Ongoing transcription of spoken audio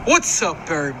What's up,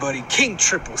 everybody? King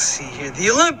Triple C here,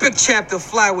 the Olympic champ, the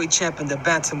flyweight champion, the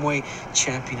bantamweight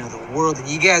champion of the world. And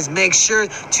you guys make sure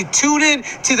to tune in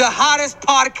to the hottest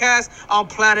podcast on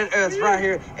planet Earth, right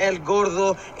here, El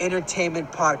Gordo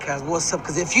Entertainment Podcast. What's up?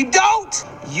 Because if you don't,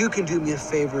 you can do me a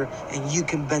favor and you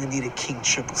can bend the knee to King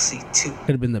Triple C too. Could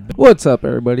have been the. What's up,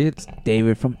 everybody? It's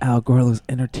David from Al Gordo's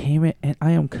Entertainment, and I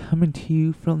am coming to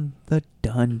you from the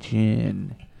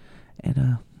dungeon.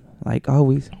 And like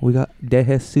always, we got De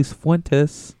Jesus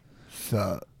Fuentes.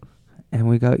 Sup? And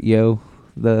we got Yo,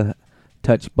 the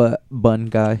touch butt bun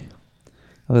guy.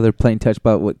 Oh, they're playing touch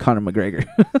butt with Conor McGregor.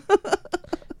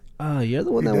 You're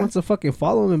the one that wants to fucking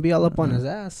follow him and be all up on his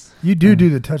ass. You do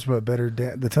the touch butt better,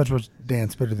 the touch butt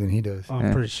dance better than he does. Oh,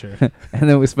 I'm pretty sure. And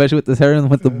then especially with this hair and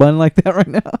with the bun like that right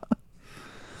now.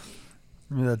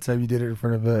 Remember that time you did it in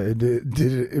front of did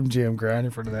it MGM Grand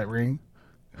in front of that ring?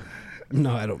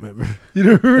 No, I don't remember. You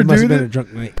don't remember? It must have doing been it? a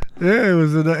drunk night. Yeah,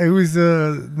 it was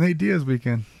Nate Diaz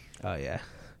weekend. Oh yeah,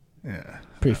 Yeah,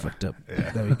 pretty fucked up.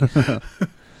 Yeah. That weekend.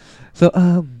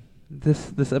 So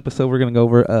this episode we're gonna go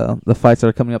over the fights that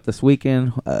are coming up this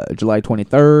weekend, July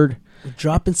 23rd. We're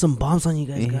dropping some bombs on you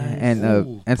guys, guys. And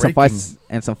Ooh, some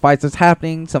fights that's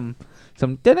happening, some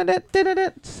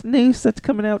news that's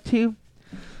coming out too.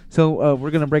 So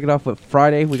we're gonna break it off with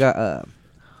Friday. We got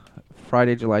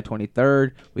Friday, July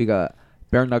 23rd. We got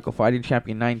Bare Knuckle Fighting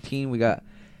Champion 19. We got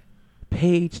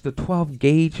Paige the 12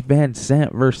 Gauge Van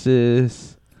Sant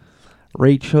versus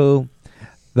Rachel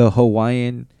the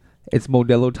Hawaiian. It's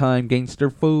Modelo time. Gangster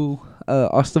Fu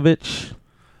Ostovich.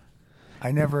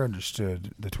 I never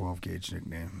understood the 12 gauge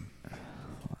nickname.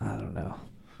 I don't know.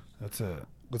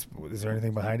 Is there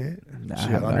anything behind it? I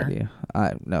have no idea. I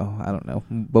don't know.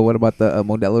 But what about the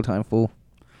Modelo time fool?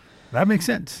 That makes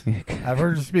sense. I've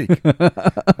heard her speak.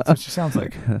 That's what she sounds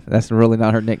like. That's really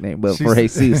not her nickname, but for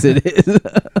Jesus it is.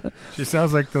 She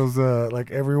sounds like those,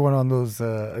 like everyone on those.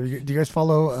 Do you guys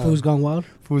follow? Who's Gone Wild?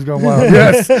 Who's Gone Wild?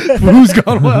 Yes. Who's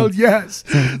Gone Wild? Yes.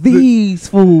 These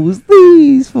fools.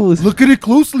 Look at it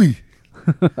closely.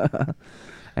 I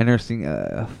never seen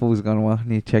Fools Gone Wild.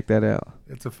 Need to check that out.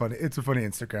 It's a funny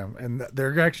Instagram, and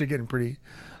they're actually getting pretty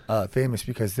famous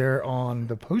because they're on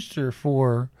the poster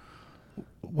for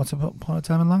Once Upon a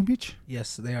Time in Long Beach.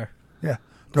 Yes, they are. Yeah,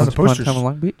 they're on the posters. Time in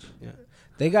Long Beach. Yeah,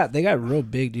 they got real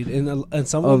big, dude. And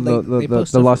some Oh, of them, they the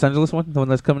posted Los Angeles one, the one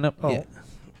that's coming up. Oh,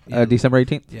 Yeah. December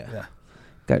 18th. Yeah.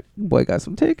 Got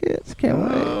some tickets. Can't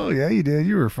wait. Oh yeah, you did.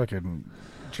 You were fucking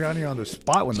Johnny on the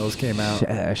spot when those came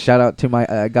out. Shout out to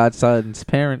my godson's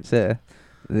parents.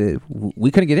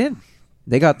 We couldn't get in.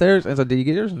 They got theirs, and so did you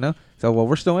get yours? No. So well,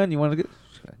 we're still in. You want to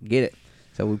get it?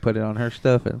 So we put it on her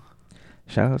stuff, and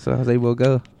shout out, so I was able to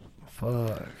go.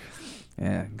 Fuck.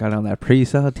 Yeah, got on that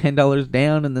pre-sale, $10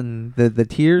 down, and then the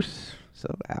tiers.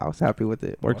 So I was happy with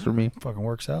it. Works for me. Fucking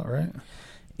works out, right?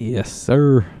 Yes,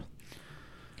 sir.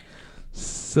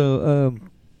 So,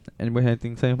 anybody have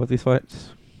anything to say about these fights?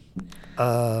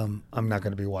 I'm not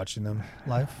going to be watching them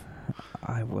live.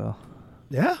 I will.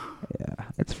 Yeah? Yeah.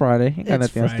 It's Friday. Ain't got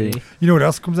It's nothing else to do. Friday. You know what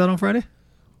else comes out on Friday?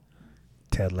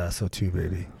 Ted Lasso 2,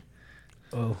 baby.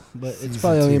 Oh, but it's Season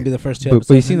probably only 2. gonna be the first two But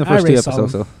episodes. you've seen the first two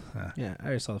episodes, so Yeah, I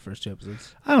already saw the first two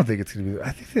episodes. I don't think it's going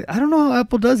to be. I don't know how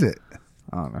Apple does it.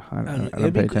 I don't know. I I don't don't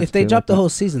know. pay attention If they to drop it. the whole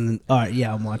season, then all right,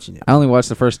 yeah, I'm watching it. I only watched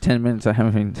the first 10 minutes. I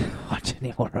haven't even watched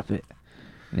any more of it.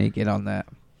 I need to get on that.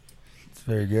 It's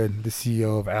very good. The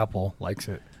CEO of Apple likes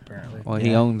it, apparently. Well,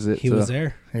 he owns it. He so. was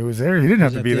there. He was there. He didn't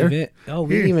have to be there. Event. Oh,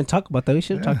 we didn't even talk about that. We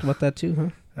should have talked about that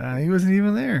too, huh? He wasn't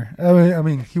even there. I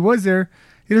mean, he was there.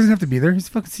 He doesn't have to be there. He's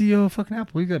the fucking CEO of fucking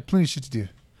Apple. He got plenty of shit to do.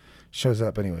 Shows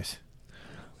up anyways.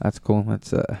 That's cool.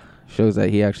 That's shows that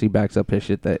he actually backs up his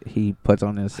shit that he puts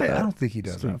on his. I don't think he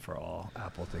does stream. that for all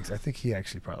Apple things. I think he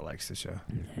actually probably likes the show.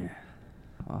 Yeah.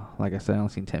 Well, like I said, I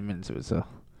only seen 10 minutes of it, so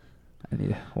I need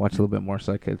to watch a little bit more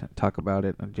so I could talk about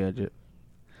it and judge it.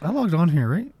 I logged on here,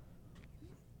 right?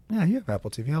 Yeah, you have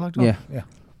Apple TV. I logged on. Yeah.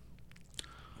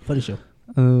 Funny show.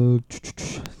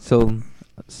 So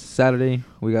Saturday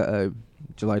we got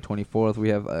July 24th. We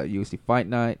have UFC Fight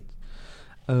Night.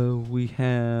 We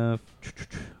have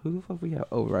who the fuck we have?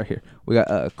 Oh, right here. We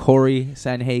got Corey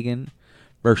Sandhagen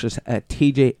versus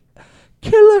TJ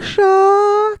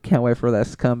Dillashaw. Can't wait for that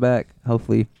to come back.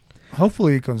 Hopefully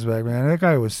Hopefully he comes back, man. That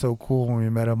guy was so cool when we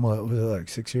met him. What was it, like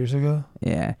 6 years ago?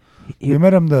 Yeah. We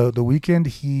met him the weekend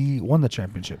he won the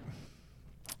championship.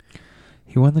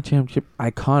 He won the championship.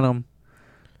 I caught him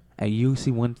at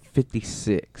UFC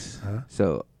 156. Huh?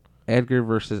 So Edgar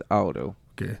versus Aldo.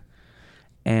 Okay.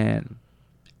 And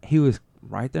he was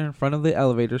right there in front of the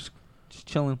elevators, just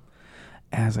chilling.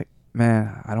 And I was like,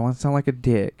 man, I don't want to sound like a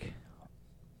dick,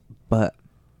 but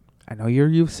I know you're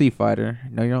a UFC fighter. I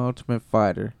know you're an Ultimate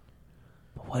Fighter.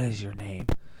 But what is your name?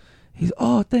 He's,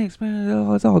 oh, thanks, man.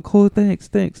 Oh, it's all cool. Thanks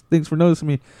for noticing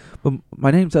me. But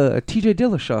my name's TJ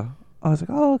Dillashaw. I was like,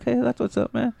 oh, okay, that's what's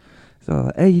up, man.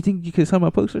 So, hey, you think you can sign my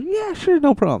poster? Yeah, sure,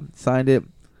 no problem. Signed it.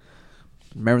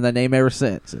 Remember that name ever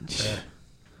since. And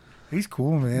He's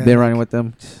cool, man. been running with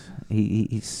them.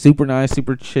 He's super nice,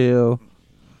 super chill.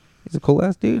 He's a cool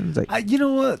ass dude. He's like, You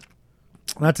know what?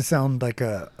 Not to sound like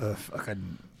a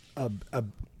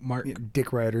Mark.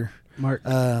 dick rider, Mark.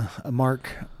 a mark,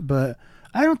 but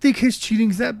I don't think his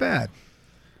cheating's that bad.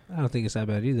 I don't think it's that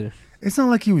bad either. It's not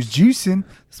like he was juicing.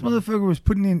 This motherfucker was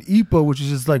putting in EPO, which is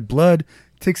just like blood.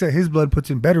 Takes out his blood, puts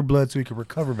in better blood so he can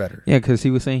recover better. yeah, because he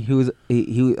was saying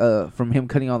he from him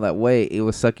cutting all that weight, it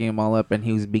was sucking him all up, and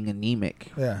he was being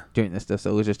anemic. Yeah. Doing this stuff, so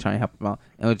it was just trying to help him out.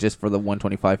 And it was just for the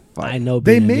 125 fight. I know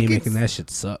They being make anemic it- and that shit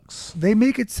sucks. They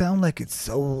make it sound like it's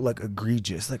so like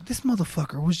egregious. Like this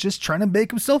motherfucker was just trying to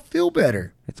make himself feel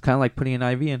better. It's kind of like putting an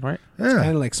IV in, right? Yeah.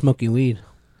 Kind of like smoking weed.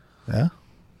 Yeah.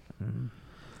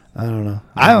 I don't know.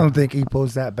 I don't think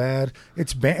EPO's that bad.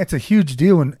 It's a huge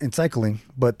deal in cycling,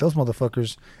 but those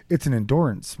motherfuckers, it's an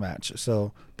endurance match.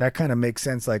 So that kind of makes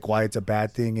sense, like why it's a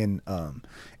bad thing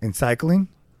in cycling.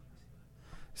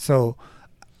 So,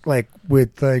 like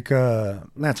with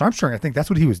Lance Armstrong, I think that's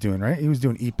what he was doing, right? He was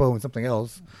doing EPO and something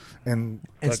else, and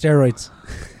steroids.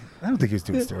 I don't think he was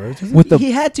doing steroids. Was he? With the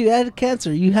He had to add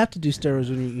cancer. You have to do steroids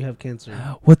when you have cancer.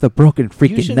 with the broken You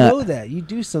freaking should nut. know that. You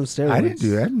do some steroids. I didn't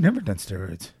do that. I've never done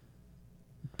steroids.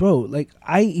 Bro, like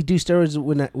I do steroids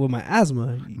with my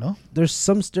asthma. No. There's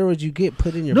some steroids you get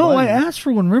put in your No, body. I asked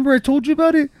for one. Remember I told you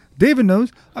about it? David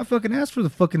knows. I fucking asked for the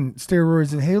fucking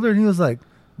steroids inhaler, and he was like,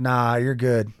 "Nah, you're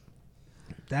good."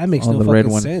 That makes Oh, no the red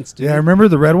fucking one. sense, dude. Yeah, I remember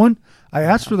the red one. I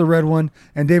asked for the red one,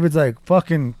 and David's like,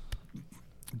 "Fucking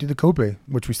do the copay,"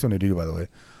 which we still need to do, by the way.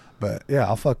 But yeah,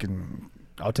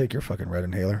 I'll take your fucking red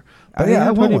inhaler. But yeah, I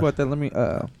told want you one. about that. Let me.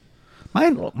 My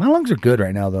lungs are good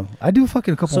right now, though. I do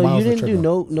fucking a couple So miles. you of didn't do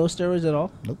treadmill. no steroids at all?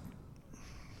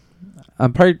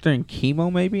 I'm probably during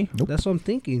chemo, maybe. Nope. That's what I'm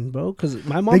thinking, bro. Because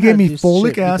my mom They gave had me to do folic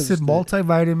shit because acid, of the-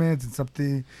 multivitamins, and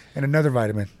something, and another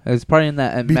vitamin. It was probably in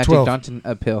that Magic B12. Johnson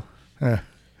pill.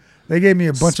 They gave me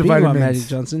a bunch Speaking of about vitamins. Magic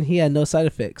Johnson, he had no side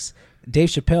effects. Dave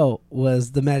Chappelle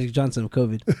was the Magic Johnson of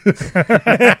COVID.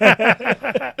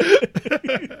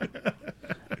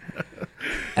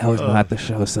 I was not at the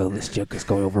show, so this joke is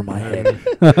going over my head.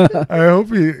 I hope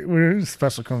when his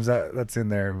special comes out, that's in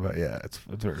there. But yeah, it's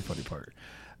a very funny part.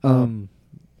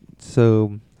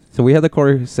 So we have the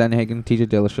Corey Sandhagen, TJ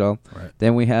Dillashaw. Right.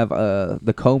 Then we have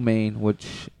the co-main,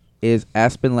 which is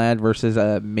Aspen Ladd versus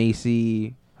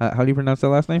Macy. How do you pronounce that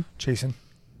last name? Chasen.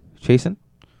 Chasen?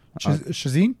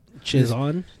 Shazine?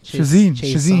 Chizon.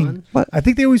 Shazine. What? I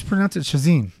think they always pronounce it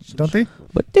Shazine, don't they?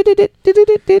 But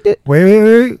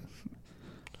Wait.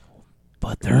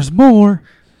 But there's more.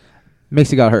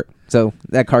 Macy got hurt, so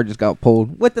that card just got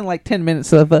pulled within like 10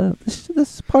 minutes of this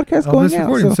podcast going This out.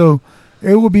 recording. So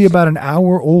it will be about an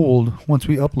hour old once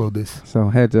we upload this. So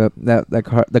heads up,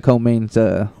 the co-main's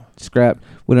scrapped.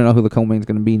 We don't know who the co-main's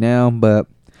going to be now, but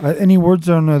Any words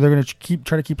on they're going to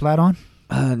try to keep Ladd on?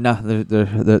 no,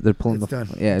 they're pulling It's the done.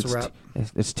 yeah. It's a It's wrap.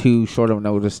 it's too short of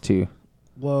notice to.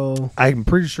 Whoa. I'm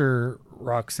pretty sure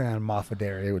Roxanne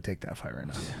Moffadere would take that fight right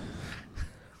now.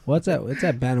 What's that? It's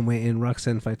at bantamweight and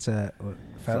Roxanne fights at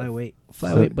flyweight.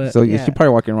 But So yeah. she's probably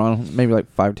walking around maybe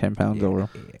like 5-10 pounds over.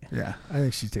 Yeah, I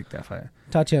think she'd take that fight.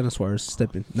 Tatiana Suarez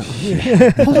stepping. No.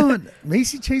 Hold on.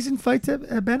 Macy Chasen fights at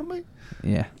bantamweight?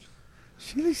 Yeah.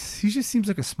 She just seems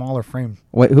like a smaller frame.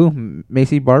 Wait, who?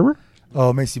 Macy Barber?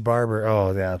 Oh, Macy Barber.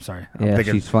 Oh, yeah, I'm sorry. I'm Yeah,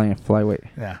 thinking, she's flying flyweight.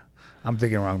 yeah, I'm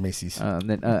thinking wrong Macy's.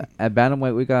 Then at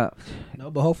bantamweight we got No,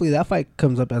 but hopefully that fight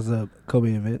comes up as a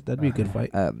co-main event. That'd be a good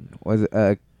fight. was it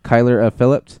Kyler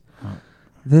Phillips? Oh.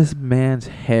 This man's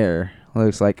hair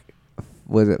looks like,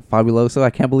 was it Fabuloso? I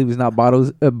can't believe it's not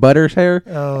Butter's hair.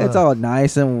 It's all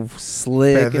nice and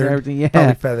slick feathered. and everything. Yeah.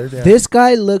 Probably feathered. Yeah. This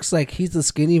guy looks like he's the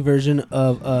skinny version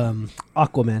of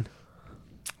Aquaman.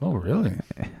 Oh, really?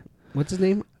 What's his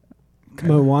name?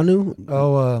 Mawanu.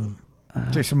 Oh,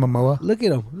 Jason Momoa. Look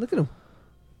at him. Look at him.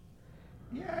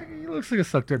 Yeah, he looks like a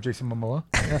sucked up Jason Momoa.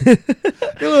 Yeah.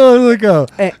 He looks like a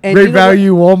And great you know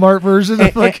value Walmart version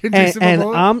of fucking Jason and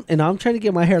Momoa. I'm trying to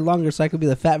get my hair longer so I could be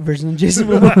the fat version of Jason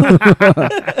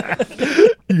Momoa.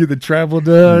 You get the travel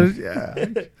done. Yeah,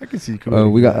 I can see.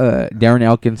 We got Darren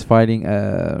Elkins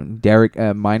fighting Derek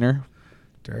Minor.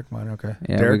 Derek Mine. Okay.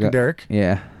 Yeah, Derek we got- and Derek.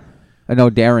 Yeah. No,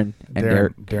 Darren and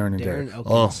Derek. Darren and Derek. Darren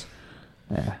Oh, Elkins.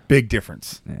 Yeah. big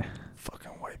difference. Yeah.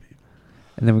 Fucking white people.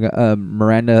 And then we got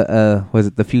Miranda. Was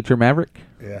it the Future Maverick?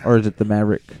 Yeah. Or is it the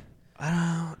Maverick?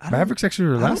 Maverick's actually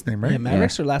her last name, right? Yeah,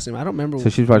 Maverick's her last name. I don't remember. So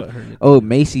she's what probably. her name. Oh,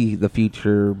 Macy, the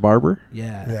future barber.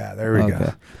 Yeah. Yeah, there we Okay.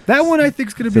 go. That one I think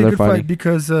is going to So be a they're good fighting. fight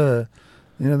because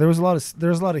there was a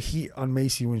lot of heat on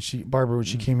Macy when she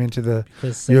came into the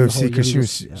UFC because she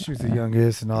was the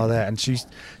youngest and all that, and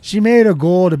she made a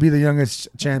goal to be the youngest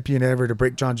champion ever to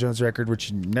break John Jones' record, which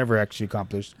she never actually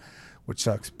accomplished, which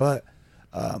sucks. But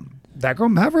that girl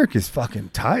Maverick is fucking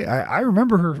tight. I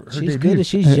remember her She's debut. good and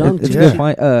she's young It's too. a good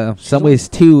fight. Some ways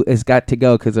 2 has got to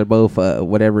go because they're both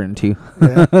whatever in 2.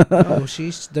 Yeah. Oh,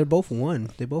 they're both one.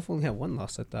 They both only have one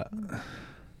loss. I thought.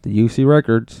 The UFC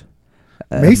records.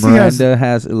 Macy Miranda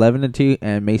has 11-2,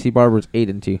 and Macy Barber's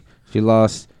 8-2. She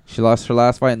lost her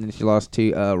last fight, and then she lost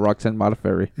to Roxanne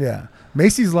Modafferi. Yeah,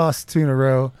 Macy's lost 2 in a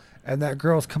row, and that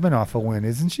girl's coming off a win,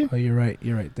 isn't she? Oh, you're right.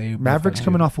 Maverick's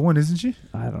coming off a win, isn't she?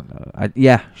 I don't know.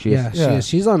 Yeah, she is. Yeah, she is.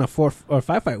 She's on a 4 or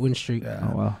 5 fight win streak. Yeah.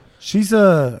 Oh wow. She's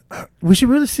we should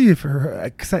really see if her,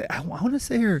 because I want to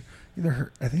say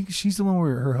I think she's the one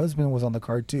where her husband was on the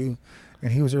card too,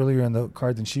 and he was earlier in the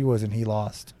card than she was, and he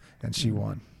lost and she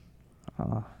won.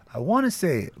 I want to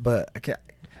say it, but I can't.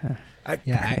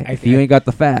 If you ain't got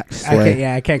the facts,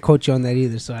 I can't quote you on that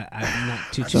either, so I'm not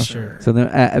too sure. So then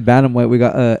at bantamweight we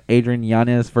got Adrian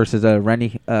Yanez versus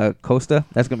Renny Costa.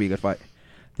 That's gonna be a good fight.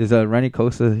 There's Renny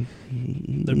Costa.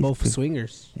 They're both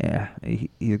swingers. Yeah,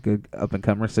 he's a good up and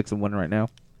comer, 6-1 right now.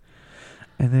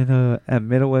 And then at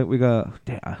middleweight we got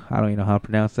I don't even know how to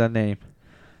pronounce that name.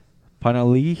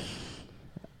 Panali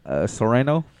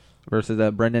Soreno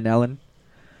versus Brendan Allen.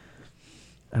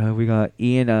 We got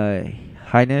Ian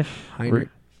Heinrich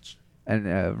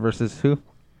and versus who?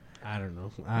 I don't know.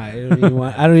 I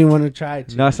don't even want to try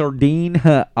to.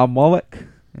 Nasruddin Almalik.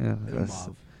 Yeah, that's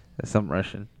some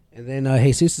Russian. And then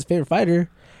Jesus' favorite fighter.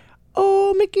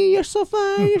 Oh, Mickey, you're so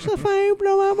fine. You're so fine.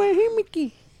 Blow out my hair,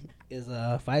 Mickey. Is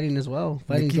fighting as well.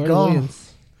 Fighting Mickey Jordan Gall.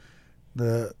 Williams.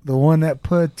 The one that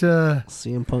put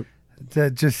CM Punk.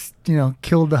 that just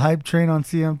killed the hype train on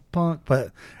CM Punk,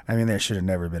 but I mean there should have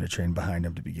never been a train behind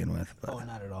him to begin with. But. Oh,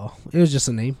 not at all. It was just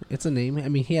a name. It's a name. I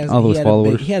mean, he has All those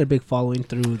followers. He had a big following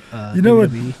through. You know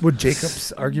WWE. what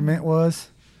Jacob's argument was?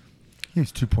 He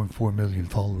has 2.4 million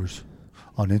followers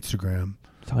on Instagram.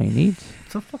 That's all he needs.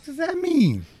 What the fuck does that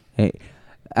mean? Hey,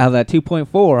 out of that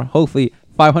 2.4, hopefully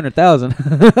 500,000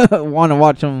 want to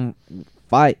watch him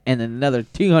fight, and then another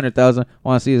 200,000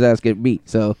 want to see his ass get beat.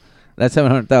 So that's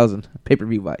 700,000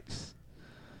 pay-per-view fights.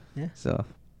 Yeah. So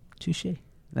Touche.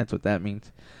 that's what that means.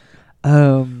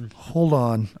 Hold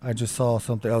on. I just saw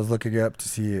something. I was looking up to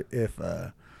see if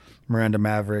Miranda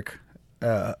Maverick,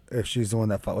 if she's the one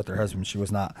that fought with her husband. She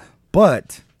was not.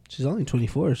 But She's only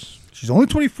 24. she's only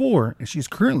 24, and she's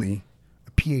currently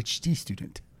a PhD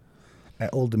student at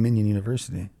Old Dominion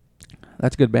University.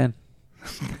 That's a good band.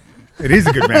 It is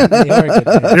a good band. They are a good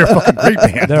band. They're a fucking great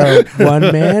band. They're a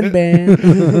one-man band.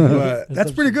 But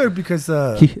that's pretty good because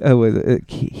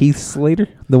Heath Slater,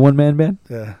 the one-man band.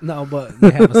 No, but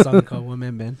they have a song called One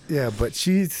Man Band. yeah, but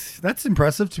that's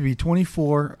impressive to be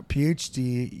 24,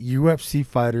 PhD, UFC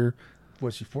fighter.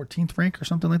 Was she 14th rank or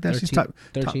something like that? She's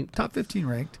 13th. top 15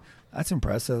 ranked. That's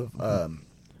impressive.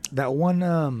 That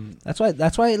one. That's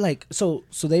why like so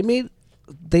they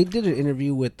did an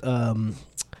interview with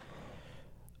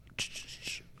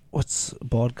what's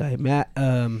bald guy Matt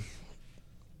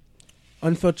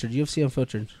Unfiltered, UFC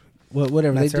Unfiltered,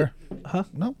 whatever Matt they Serra? did. Huh?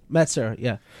 No. Matt Serra,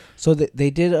 yeah. So they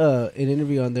did an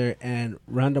interview on there, and not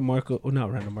Randa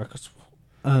Marcos.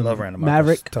 Love Random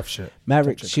Maverick. Tough shit.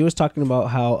 Maverick. Tough shit. She was talking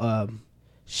about how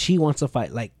she wants to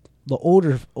fight like the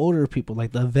older people,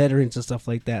 like the veterans and stuff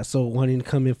like that. So wanting to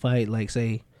come and fight, like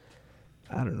say,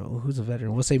 I don't know who's a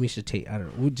veteran. We'll say Misha Tate. I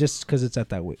don't know, just because it's at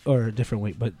that weight or a different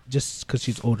weight, but just because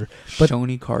she's older. But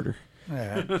Shoni Carter.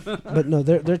 Yeah. but no,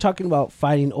 they're talking about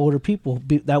fighting older people.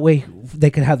 That way they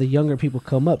could have the younger people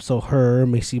come up. So her,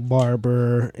 Macy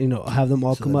Barber, have them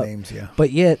all So come the up. names, yeah.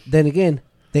 But yet, then again,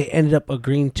 they ended up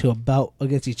agreeing to a bout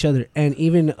against each other. And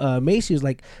even Macy was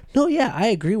like, no, yeah, I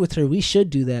agree with her. We should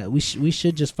do that. We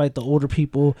should just fight the older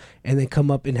people and then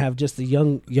come up and have just the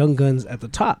young guns at the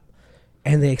top.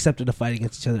 And they accepted a fight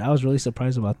against each other. I was really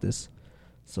surprised about this.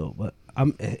 So, but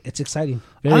it's exciting.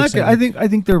 Very exciting. I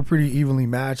think they're pretty evenly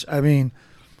matched. I mean,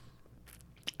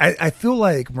 I feel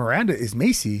like Miranda is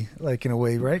Macy, like in a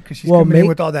way, right? Because she's coming in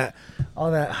with all that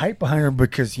hype behind her.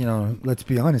 Because let's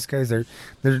be honest, guys,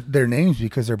 they're names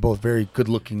because they're both very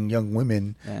good-looking young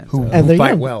women who fight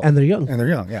young, well, and they're young,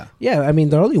 yeah. Yeah, I mean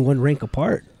they're only one rank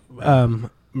apart.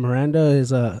 Miranda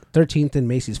is 13th and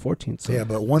Macy's 14th. So. Yeah,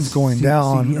 but one's going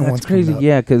down and that's one's crazy. coming up.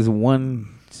 Yeah, because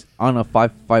one's on a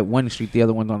 5-fight win streak, the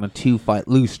other one's on a 2-fight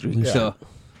lose streak. Yeah. So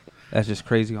that's just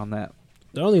crazy on that.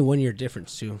 They're only 1 year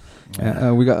difference too.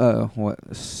 We got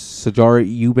Sajara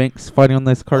Eubanks fighting on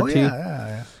this card too.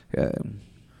 Yeah.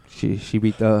 She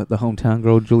beat the hometown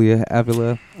girl Julia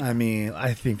Avila. I mean,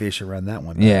 I think they should run that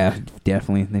one back. Yeah,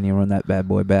 definitely. Then you run that bad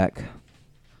boy back.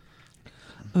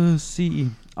 See.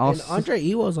 And Andre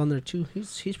Iwo's on there too.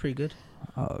 He's pretty good.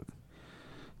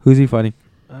 Who's he fighting?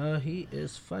 He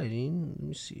is fighting. Let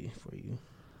me see for you.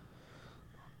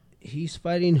 He's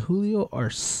fighting Julio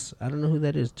Arce. I don't know who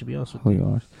that is, to be honest with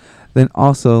Julio Arce. Then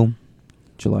also,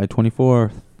 July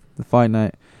 24th, the fight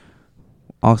night.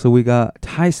 Also, we got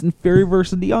Tyson Fury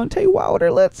versus Deontay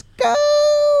Wilder. Let's go!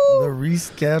 The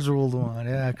rescheduled one,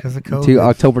 yeah, because of COVID. To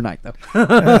October 9th,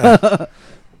 though.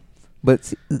 But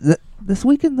see, this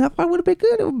weekend, that fight would have been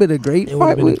good. It would have been a great It would fight.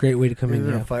 have been a great way to come in.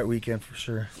 A Yeah. fight weekend for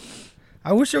sure.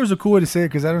 I wish there was a cool way to say it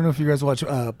because I don't know if you guys watch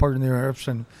Pardon the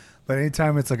Interruption, but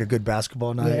anytime it's like a good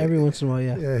basketball night. Yeah, every once in a while,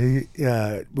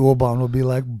 yeah. Wilbon will be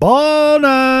like, ball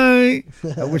night.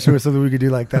 I wish there was something we could do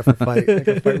like that for fight, like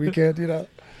a fight weekend, you know.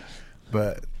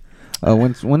 But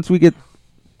once we get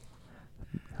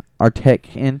our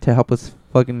tech in to help us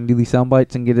fucking do these sound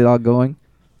bites and get it all going,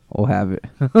 we'll have it.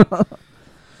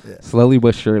 Yeah. Slowly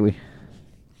but surely.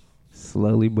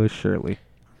 Slowly but surely.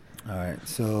 All right,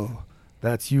 so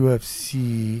that's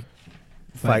UFC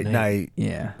Fight Night.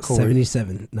 Yeah. Cool.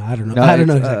 77. No, I don't know. No, I don't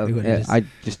know it's, exactly what it is. I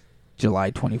just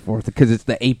July 24th because it's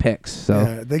the Apex. So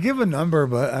Yeah, they give a number,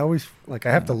 but I always I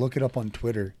have to look it up on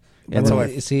Twitter. Yeah, That's how Well,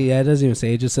 see, yeah, it doesn't even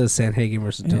say. It just says Sandhagen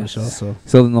versus Dillashaw.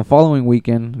 So then the following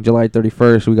weekend, July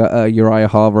 31st, we got Uriah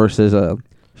Hall versus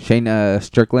Shane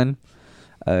Strickland.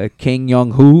 King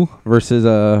Young-Hoo versus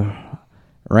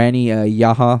Rani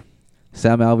Yaha.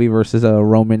 Sam Alvey versus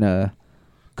Roman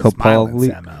Kopali.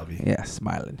 Sam Alvey. Yeah,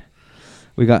 smiling.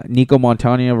 We got Nico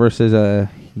Montana versus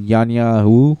Yanya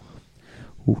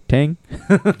Wu-Tang.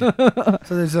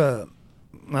 So there's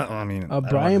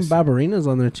Brian Barberina's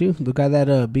on there too. The guy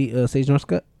that beat Sage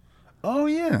Northcutt. Oh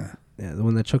yeah. Yeah, the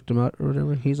one that choked him out or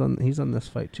whatever. He's on this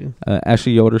fight too.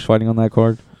 Ashley Yoder's fighting on that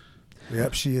card.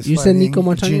 Yep, she is. You said Nico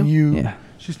Montano? Yeah.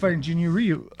 She's fighting Jinyu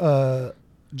Ryu.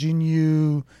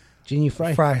 Jinyu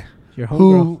Fry. Fry. Your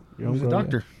Who's homegirl. a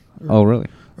doctor. Oh, really?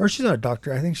 Or she's not a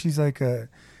doctor. I think she's like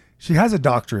she has a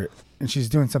doctorate and she's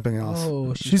doing something else.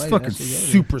 Oh, she's fighting fucking Ashley Yoder.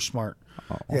 super smart.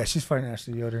 Oh. Yeah, she's fighting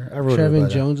Ashley Yoder. I wrote her Trevin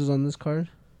about Jones is on this card.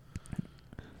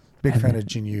 Big fan of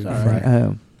Jinyu All Fry.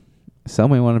 right.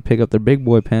 Somebody want to pick up their big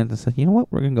boy pants and say, you know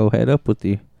what? We're going to go head up with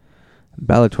the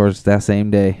Bellators that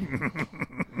same day.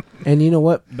 And you know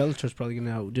what? Bellator's probably going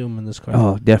to outdo him in this card.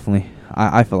 Oh, definitely.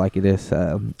 I feel like it is.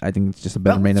 I think it's just a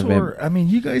better main event. I mean,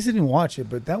 you guys didn't watch it,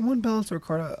 but that one Bellator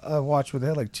card I watched where they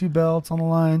had like 2 belts on the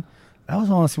line, that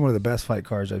was honestly one of the best fight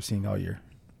cards I've seen all year.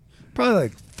 Probably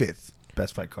like 5th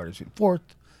best fight card I've seen. 5th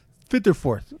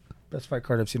or 4th best fight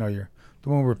card I've seen all year. The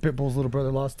one where Pitbull's little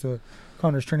brother lost to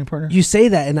Connor's training partner. You say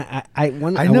that, and I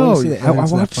want I know. to see that. I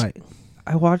That fight.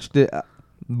 I watched it,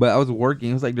 but I was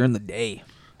working. It was like during the day.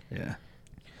 Yeah.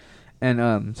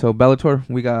 And so Bellator,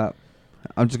 we got.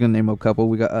 I'm just gonna name a couple.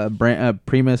 We got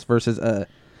Primus versus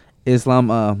Islam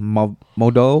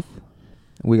Moldov.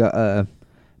 We got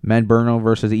Manberno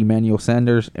versus Emmanuel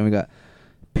Sanders, and we got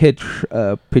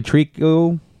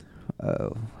Patricio,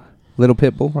 Little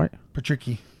Pitbull, right?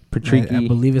 Patricky. Patricky. I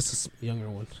believe it's a younger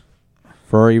one.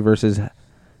 Furry versus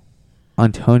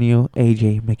Antonio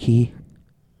AJ McKee.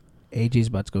 AJ's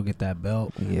about to go get that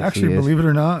belt. Yes, Actually, he is. believe it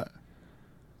or not,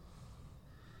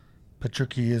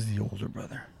 Patricky is the older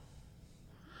brother.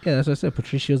 Yeah, that's what I said.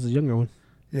 Patricio's the younger one.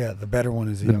 Yeah, the better one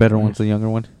is the the younger better one. one's the younger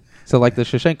one. So like the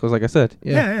Shevchenkos, like I said.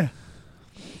 Yeah.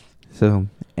 So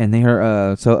and they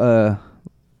are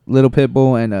Little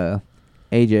Pitbull and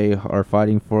AJ are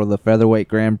fighting for the featherweight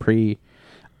Grand Prix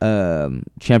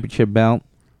championship bout,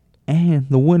 and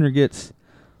the winner gets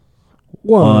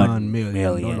 $1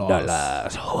 million.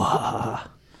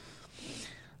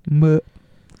 But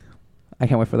I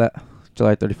can't wait for that.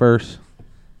 July 31st.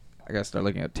 I gotta start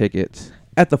looking at tickets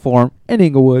at the Forum in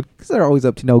Inglewood because they're always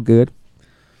up to no good.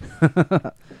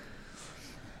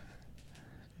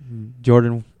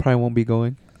 Jordan probably won't be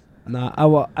going. Nah,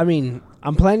 I mean,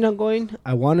 I'm planning on going.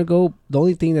 I want to go. The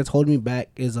only thing that's holding me back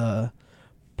is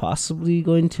possibly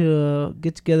going to a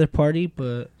get-together party,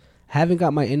 but haven't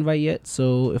got my invite yet.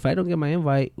 So if I don't get my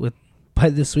invite by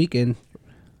this weekend,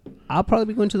 I'll probably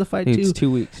be going to the fight too. It's 2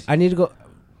 weeks. I need to go.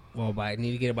 Well, I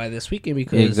need to get it by this weekend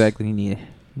because Exactly. You need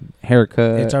a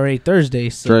haircut. it's already Thursday.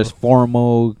 So Dress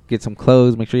formal. Get some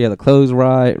clothes. Make sure you have the clothes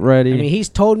ready. I mean, he's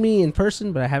told me in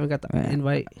person, but I haven't got the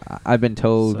invite. I've been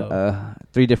told So.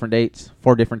 3 different dates,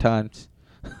 4 different times.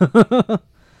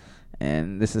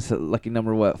 And this is lucky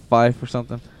number, 5 or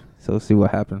something? So we'll see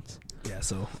what happens. Yeah,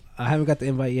 so I haven't got the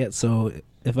invite yet, so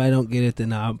if I don't get it,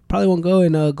 then I probably won't go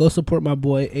and go support my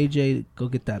boy AJ. Go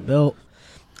get that belt.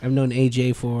 I've known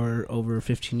AJ for over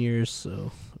 15 years,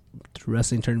 so through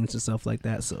wrestling tournaments and stuff like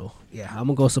that. So yeah, I'm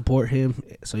gonna go support him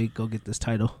so he can go get this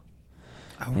title.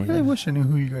 I really wish I knew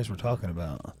who you guys were talking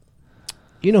about.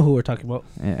 You know who we're talking about?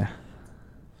 Yeah.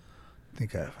 I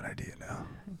think I have an idea now.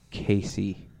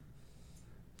 Casey.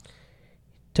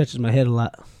 Touches my head a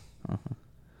lot. Uh-huh.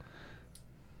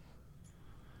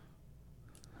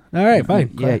 All right,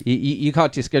 fine. Yeah, you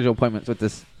caught your scheduled appointments with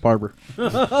this barber.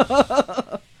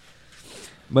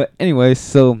 But anyway,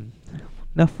 so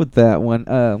enough with that one.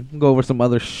 Go over some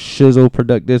other shizzle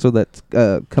productive that's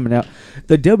coming out.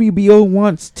 The WBO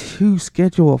wants to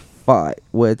schedule a fight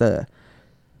with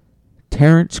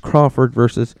Terrence Crawford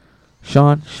versus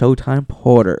Sean Showtime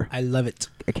Porter. I love it.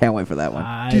 I can't wait for that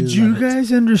one. Did you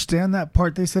guys understand that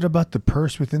part they said about the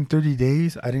purse within 30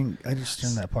 days? I didn't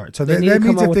understand that part. So They need that to come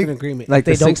means out if with they an agreement. Like If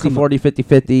the they don't 60, come 40, 50,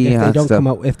 50. if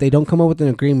they don't come up with an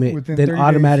agreement, Within then 30 days,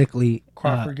 automatically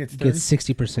Crawford gets gets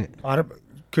 60%.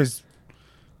 because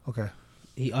okay,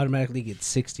 He automatically gets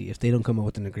 60 if they don't come up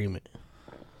with an agreement.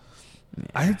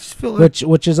 I just feel like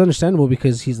Which is understandable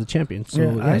because he's the champion. So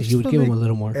Yeah, I yeah, just he would feel give him like a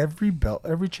little more.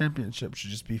 every championship should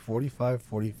just be 45,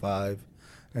 45,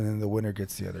 and then the winner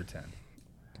gets the other 10.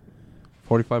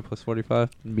 45 plus 45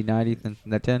 would be 90, then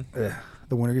that 10.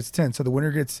 The winner gets 10. So the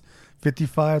winner gets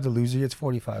 55, the loser gets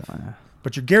 45.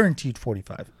 But you're guaranteed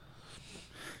 45.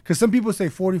 Because some people say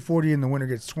 40-40 and the winner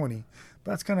gets 20.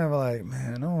 But that's kind of like,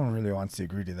 man, no one really wants to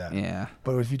agree to that. Yeah.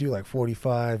 But if you do like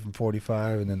 45 and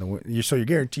 45, and then you're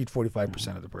guaranteed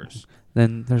 45% of the purse.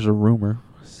 Then there's a rumor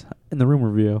in the rumor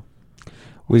review.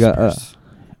 We got on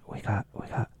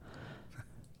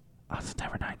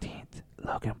September 19th,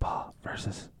 Logan Paul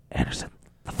versus Anderson,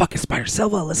 the fucking Spider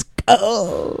Silva. Let's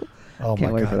go! Oh Can't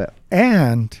my wait god! for that.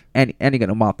 And he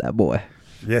gonna mop that boy.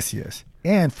 yes,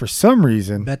 and for some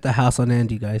reason, Bet the house on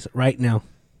Andy, guys, right now.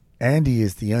 Andy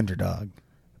is the underdog.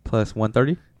 Plus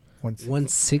 130.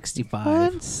 165.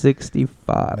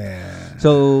 165. Man.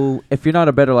 So if you're not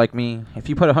a bettor like me, if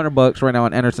you put $100 right now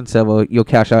on Anderson Silva, you'll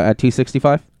cash out at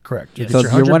 265. Correct. Yes. So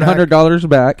you're $100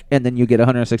 back, and then you get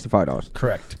 $165.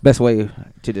 Correct. Best way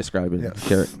to describe it. Yes.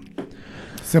 Garrett.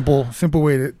 Simple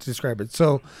way to describe it.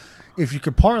 So if you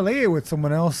could parlay it with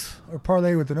someone else or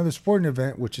parlay with another sporting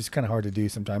event, which is kind of hard to do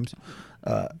sometimes,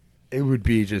 it would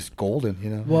be just golden, you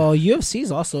know. Well,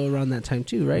 UFC's also around that time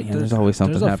too, right? Yeah, there's always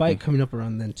something There's a happening. fight coming up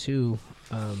around then too.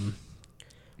 But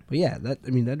yeah,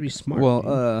 that'd be smart.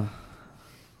 Well,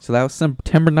 so that was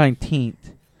September 19th.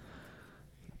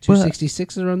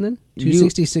 266 is around then.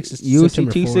 266 is UFC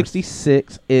September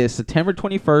 266 is September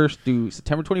 21st through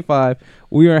September 25.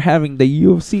 We are having the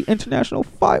UFC International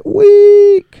Fight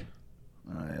Week.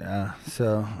 Yeah.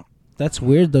 So 4th. That's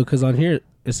weird though, because on here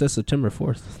it says September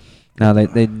 4th. Now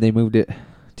they moved it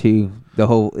to the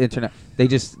whole internet. They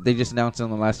just announced on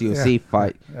the last UFC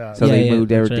fight, yeah, so Yeah, they yeah, moved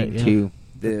that's everything right, to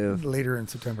the later in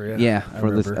September.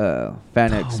 for this Fan Oh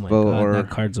my Expo God, or that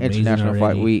card's amazing International Fight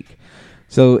already. Week.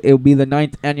 So it'll be the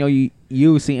 9th annual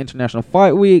UFC International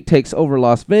Fight Week. Takes over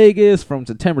Las Vegas from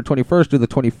September 21st to the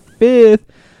 25th.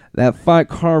 That fight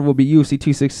card will be UFC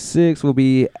 266. Will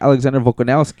be Alexander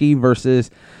Volkanovski versus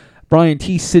Brian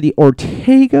T. City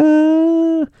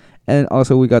Ortega. And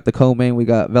also we got the co-main. We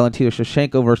got Valentina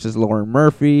Shevchenko versus Lauren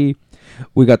Murphy.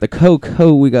 We got the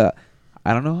co-co. We got,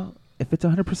 I don't know if it's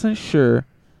 100% sure,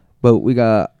 but we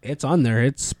got... It's on there.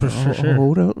 It's for sure.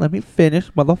 Hold on. Let me finish,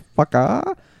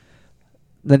 motherfucker.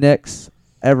 The next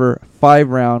ever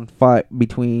 5-round fight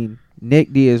between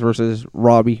Nick Diaz versus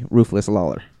Robbie Ruthless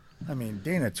Lawler. I mean,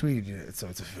 Dana tweeted it, so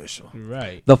it's official.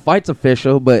 Right. The fight's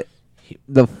official, but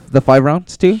the 5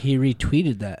 rounds too? He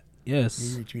retweeted that. He Yes.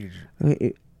 retweeted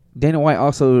it. Dana White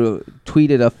also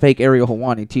tweeted a fake Ariel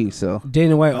Helwani too, so...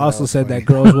 Dana White Oh, also that's said funny.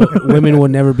 that women will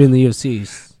never be in the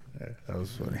UFCs. Yeah, that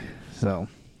was funny. So,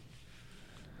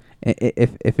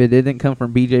 if it didn't come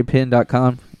from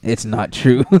bjpin.com, it's not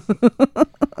true.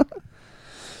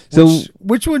 So,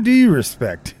 Which one do you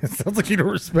respect? It sounds like you don't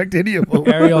respect any of them.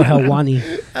 Ariel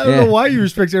Helwani. I don't know why you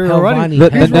respect Ariel Helwani. Helwani.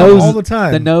 the He's Helwani. wrong all the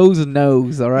time. The nose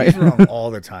knows, all right? He's wrong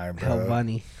all the time, bro.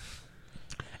 Helwani.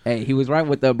 Hey, he was right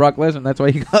with Brock Lesnar. That's why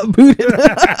he got booted.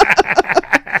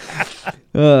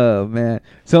 Oh, man.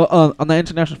 So, on the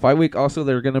International Fight Week, also,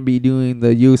 they're going to be doing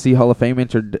the UFC Hall of Fame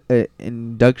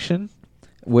induction,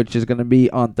 which is going to be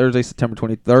on Thursday, September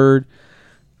 23rd.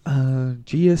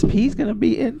 GSP's going to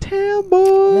be in town,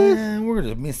 boys. Man, we're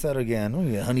gonna miss out again. We're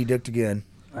gonna get honey-ducked again.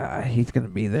 He's going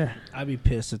to be there. I'd be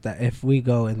pissed if we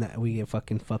go and that we get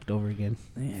fucking fucked over again.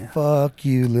 Yeah. Fuck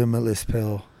you, limitless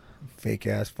pill. Fake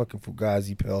ass fucking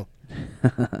Fugazi pill.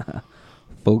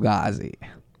 Fugazi.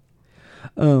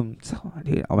 So,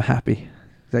 dude, I'm happy.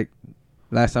 It's like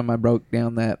last time I broke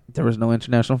down that there was no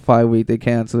International Fight Week, they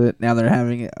canceled it. Now they're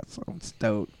having it. So I'm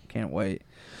stoked. Can't wait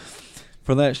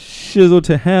for that shizzle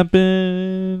to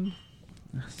happen.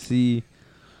 See,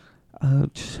 I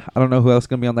don't know who else is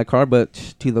gonna be on that card,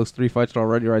 but those 3 fights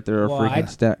already right there are freaking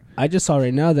stacked. I just saw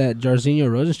right now that Jairzinho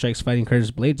Rosenstrike's fighting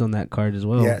Curtis Blades on that card as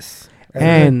well. Yes.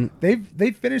 And they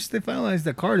finalized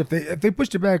the card. If they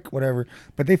pushed it back, whatever.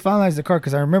 But they finalized the card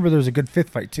because I remember there was a good 5th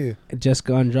fight too.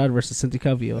 Jessica Andrade versus Cynthia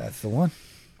Calvillo. That's the one.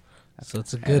 So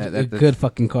it's a good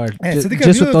fucking card. Man, Just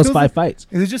with those 5 fights.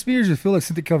 Is it just me or does it feel like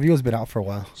Cynthia Calvillo's been out for a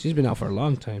while? She's been out for a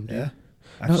long time, dude.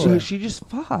 Yeah. No, she just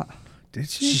fought. Did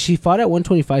she? She fought at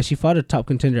 125. She fought a top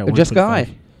contender at 125. Just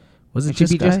Guy. Was it She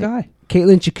just beat Just Guy.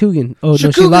 Caitlin Chikugan. Oh, no,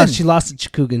 Chikugan! she lost to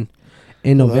Chikugan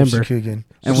in November. Chikugan.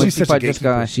 And She's when she such a fought Just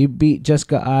gatekeeper. Guy. She beat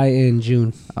Jessica I in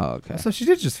June. Oh, okay. So she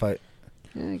did just fight.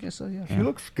 Yeah, I guess so, yeah. She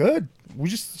looks good.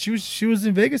 She was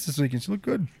in Vegas this weekend. She looked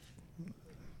good.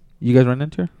 You guys run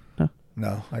into her? No.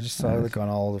 No, I just saw her like on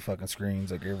all the fucking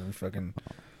screens, like every fucking.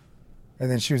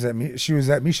 And then she was at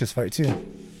Misha's fight too.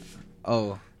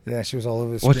 Oh. Yeah, she was all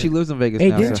over the Well, screen. she lives in Vegas Hey,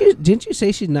 now. didn't you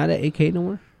say she's not at AK no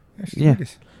more? Yeah, she's Yeah. in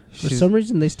Vegas. For some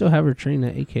reason, they still have her trained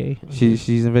at AK.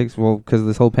 She's in Vegas. Well, because of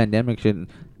this whole pandemic shit.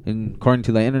 And according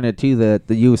to the internet, too, the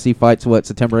UFC fights,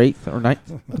 September 8th or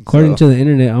 9th? According to the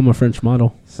internet, I'm a French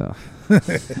model. So.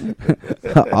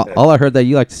 all I heard that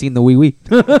you like to see in the wee-wee.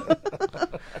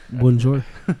 Bonjour.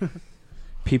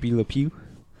 Pee-pee Le Pew.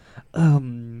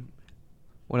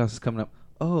 What else is coming up?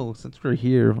 Oh, since we're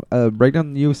here, break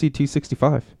down the UFC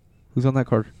 265. Who's on that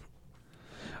card?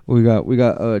 We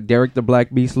got Derek the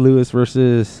Black Beast Lewis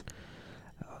versus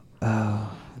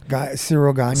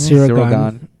Cyril Gane. Cyril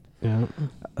Gane. Yeah.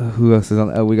 Who else is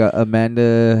on? We got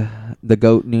Amanda the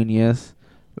Goat Nunez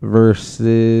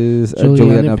versus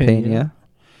Juliana Pena.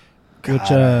 Which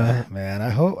man, I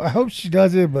hope she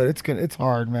does it, but it's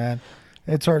hard, man.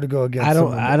 It's hard to go against.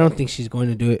 I don't think she's going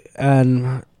to do it.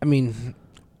 And I mean,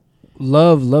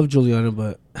 love Juliana,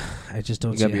 but I just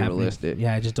don't You see gotta it be happening. realistic.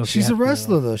 Yeah, I just don't. She's see it a happening at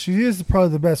wrestler all. though. She is probably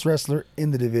the best wrestler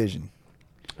in the division.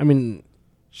 I mean,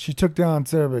 She took down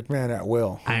Sarah McMahon at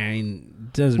will.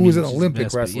 Doesn't Who mean was an she's the Olympic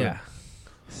best, but wrestler. Yeah,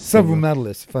 Silver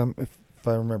medalist, if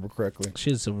I remember correctly.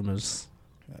 she's a silver medalist.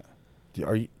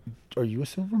 Are you a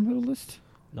silver medalist?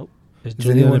 Nope. Is Is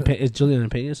anyone- Juliana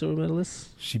Pena a silver medalist?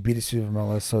 She beat a silver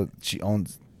medalist, so she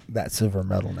owns that silver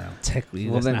medal now. Technically,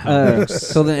 Well, that's then, not how it works.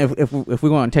 so then, if we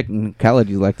go on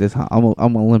technicalities like this, I'm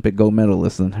an Olympic gold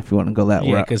medalist. Then, if you want to go that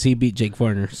Yeah, route, because he beat Jake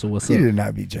Varner. So what's He up? did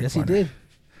not beat Jake. Yes, Varner. he did.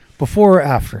 Before or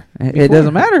after? it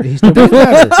doesn't matter. He still It beat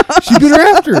doesn't him. matter. She beat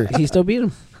her after. He still beat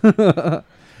him.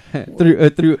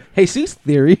 through Jesus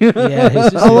theory. Yeah,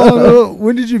 he's just How long ago?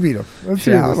 When did you beat him? Let's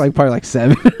hear Yeah, this. probably like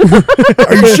 7.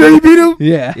 Are you sure you beat him?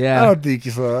 Yeah. I don't think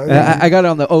you saw. I got it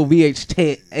on the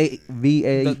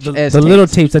VHS the little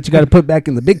tapes that you got to put back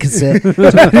in the big cassette. in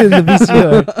the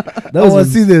VCR. I want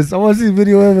to see this. I want to see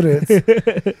video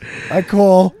evidence. I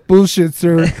call bullshit,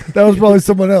 sir. That was probably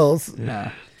someone else. Nah.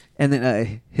 And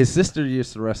then his sister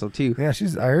used to wrestle too. Yeah,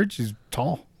 I heard she's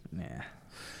tall. Yeah.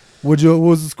 What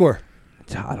was the score?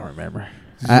 I don't remember.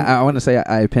 I want to say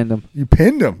I pinned him. You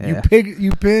pinned him. Yeah.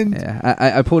 You pinned. Yeah,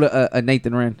 I pulled a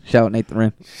Nathan Wren. Shout out Nathan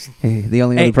Wren. Hey, the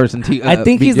only other person to. I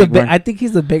think beat he's Jake Varner. I think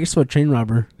he's the biggest train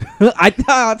robber. I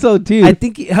thought so too. I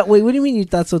think. Wait, what do you mean you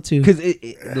thought so too? Because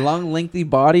long, lengthy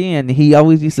body, and he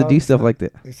always used to do stuff like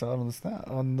that. They saw it on the stat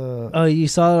on the. Oh, you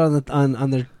saw it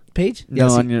on their page? No,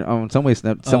 Yes, on somebody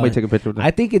took a picture of him.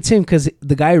 I think it's him because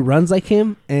the guy runs like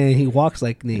him and he walks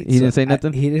like Nate. He didn't say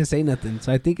nothing? He didn't say nothing,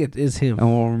 so I think it is him.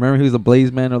 Oh, remember he was the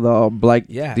Blaze Man of the all black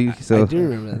Yeah, dude. I So do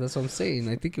remember that. That's what I'm saying.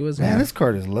 I think it was Man, him. this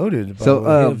card is loaded. By So, the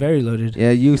way. Yeah, very loaded.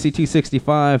 yeah, UFC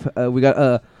 265. We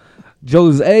got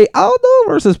Jose Aldo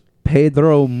versus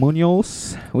Pedro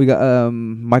Munoz. We got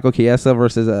Michael Chiesa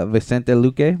versus Vicente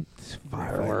Luque.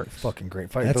 Fireworks. Fucking great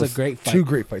fight. That's a Those great fight. Two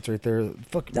great fights right there.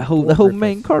 Fucking The whole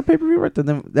main card pay per view right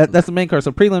there. That's the main card.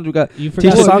 So prelims we got You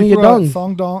forgot Tisha- Song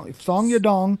Yadong Song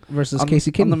Yadong versus on, Casey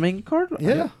on Kinney. the main card.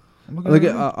 Yeah. I'm looking Look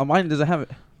at at mine doesn't have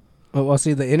it. Oh, well,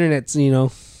 see, the internet's, See,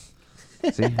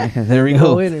 there we the go.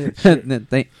 whole internet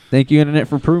shit. Thank you, internet,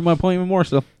 for proving my point even more.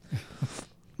 So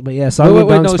But yeah, Song wait,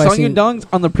 Yadong's no, Song fighting- Yadong's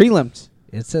on the prelims.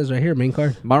 It says right here, main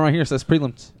card. Mine right here says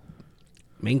prelims.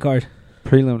 Main card.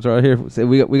 Prelims right here. So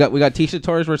we got Tisha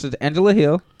Torres versus Angela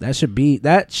Hill. That should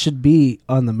be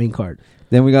on the main card.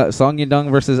 Then we got Song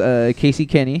Yadong versus Casey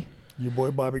Kenny. your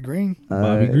boy Bobby Green.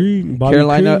 Green.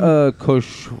 Carolina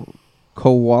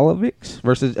Kowalovic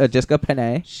versus Jessica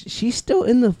Penne. She's still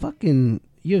in the fucking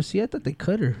UFC. I thought they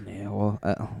cut her. Yeah, well,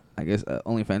 I guess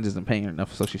OnlyFans isn't paying her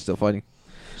enough, so she's still fighting.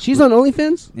 She's on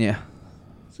OnlyFans? Yeah.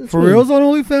 Since For when? reals on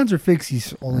OnlyFans or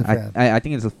Fakesie's OnlyFans? I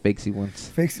think it's the fakesy ones.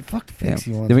 Fuck the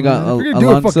Fakesy ones. Then we got man. If you're gonna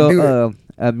do it, fucking do it. Alonso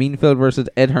Meanfield versus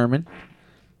Ed Herman.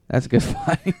 That's a good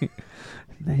fight.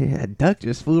 Yeah, Duck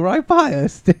just flew right by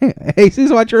us. Hey,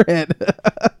 Jesus, watch your head.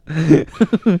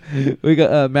 We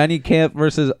got Manny Camp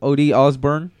versus Odie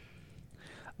Osborne.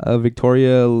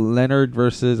 Victoria Leonard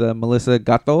versus Melissa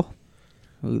Gatto.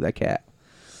 Ooh, that cat.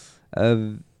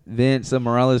 Vince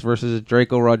Morales versus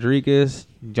Draco Rodriguez.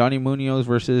 Johnny Munoz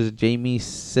versus Jamie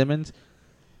Simmons.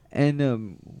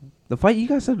 And the fight you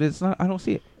guys said, it's not. I don't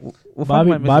see it. What fight am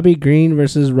I missing? Bobby Green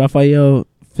versus Rafael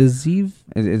Fiziev.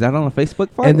 Is that on a Facebook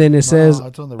fight? And then it says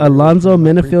it's on the regular Alonzo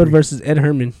preview. Minifield versus Ed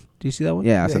Herman. Do you see that one?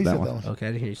 Yeah, I Yeah, said he that said one. that one. Okay, I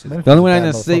didn't hear you say Manifield's that. The only one I bad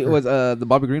didn't see motherfucker. was the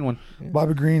Bobby Green one.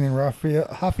 Bobby Green and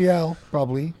Rafael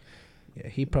probably. Yeah,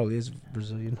 he probably is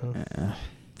Brazilian, huh?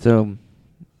 So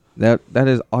that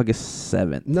is August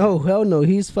 7th. No, hell no.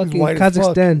 He's fucking white as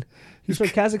fuck. Kazakhstan. He's from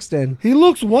Kazakhstan. He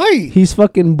looks white. He's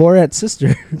fucking Borat's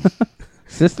sister.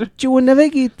 Sister? You will never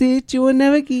get this. You will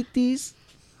never get this.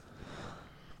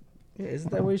 Yeah,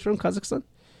 isn't that where he's from? Kazakhstan?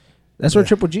 That's where Yeah.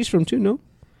 Triple G's from too, no?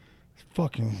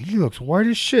 Fucking, he looks white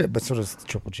as shit, but so does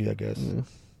Triple G, I guess.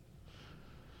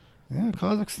 Yeah,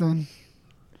 Kazakhstan.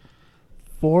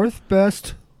 Fourth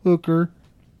best hooker.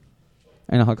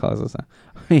 I know how Kazakhstan.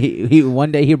 He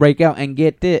one day he break out and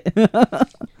get it.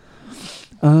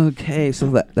 Okay, so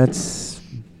that's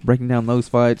breaking down those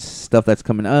fights, stuff that's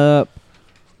coming up.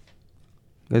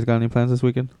 You guys got any plans this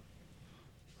weekend?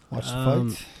 Watch the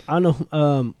fights. I don't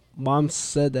know. Mom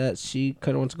said that she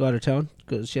kind of wants to go out of town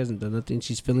because she hasn't done nothing.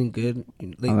 She's feeling good.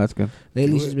 Oh, that's good.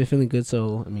 Lately, Do she's it. been feeling good.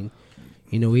 So, I mean,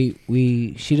 you know,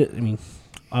 obviously,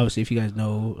 if you guys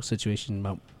know a situation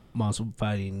about mom's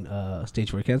fighting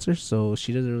stage 4 cancer, so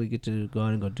she doesn't really get to go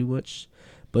out and go do much.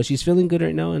 But she's feeling good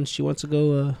right now, and she wants to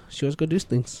go. She wants to go do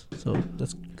things. So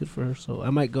that's good for her. So I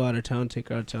might go out of town, take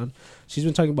her out of town. She's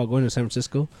been talking about going to San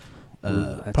Francisco.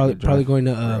 That's a Probably good drive. going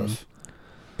to Gross.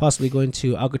 possibly going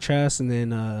to Alcatraz and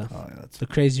then Oh, yeah, that's the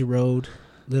Crazy Road,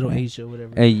 Little Asia,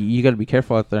 whatever. Hey, you got to be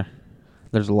careful out there.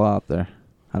 There's a law out there.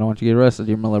 I don't want you to get arrested.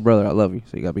 You're my little brother. I love you,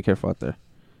 so you got to be careful out there.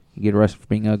 You get arrested for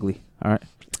being ugly. All right.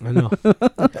 I know,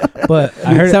 but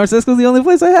I heard. San Francisco's the only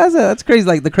place that has that. That's crazy.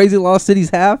 Like the crazy law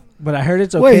cities have. But I heard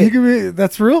it's okay. Wait, you can be,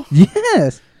 that's real?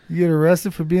 Yes. You get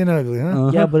arrested for being ugly, huh?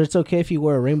 Uh-huh. Yeah, but it's okay if you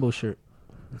wear a rainbow shirt.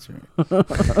 That's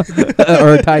right.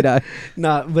 Or a tie dye.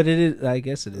 Nah, but it is. I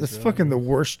guess it is. That's though. fucking the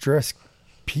worst dressed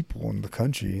people in the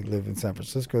country live in San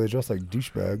Francisco. They dress like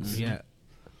douchebags. Yeah,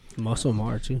 most of them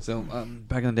are too. So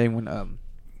back in the day when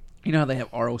you know how they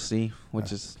have ROC,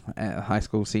 which is high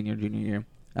school senior junior year.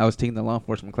 I was taking the law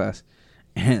enforcement class,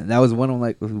 and that was one of them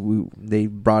like they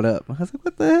brought up. I was like,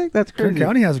 what the heck? That's crazy. Kern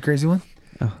County has a crazy one.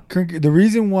 Oh. The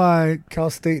reason why Cal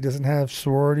State doesn't have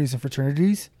sororities and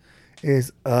fraternities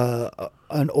is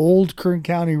an old Kern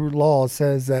County law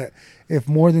says that if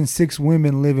more than 6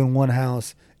 women live in one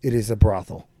house, it is a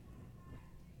brothel.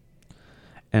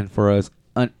 And for us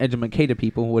uneducated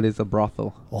people, what is a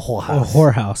brothel? A whole Or house.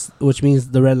 whorehouse, which means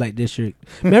the red light district.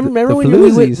 Remember The when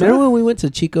floozies, when we went to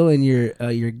Chico and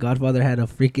your godfather had a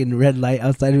freaking red light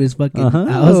outside of his fucking Uh-huh.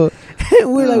 house?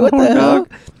 And we were like, what the Whore hell?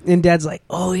 dog. And Dad's like,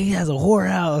 oh, he has a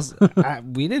whorehouse.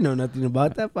 We didn't know nothing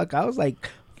about that. Fuck, I was like,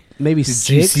 maybe Did 6.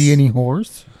 you see any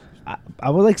whores? I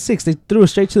was like 6. They threw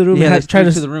us straight to the room. Yeah, and they had, tried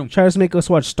straight to the room. Tried to make us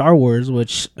watch Star Wars,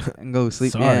 which And go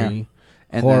sleep. sorry, Yeah.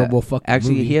 And, horrible fucking.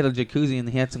 Actually, movie. he had a jacuzzi and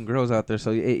he had some girls out there,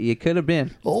 so it could have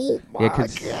been. Oh my Yeah,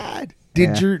 'cause- god!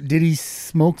 Yeah. Did he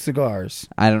smoke cigars?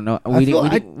 I don't know. I feel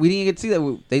We didn't get to see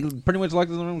that. They pretty much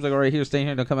locked us in the rooms. Like, all right, here, stay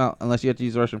here, don't come out unless you have to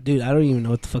use the restroom. Dude, I don't even know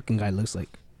what the fucking guy looks like.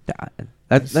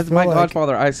 That's feel my like-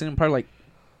 godfather. I've seen him probably like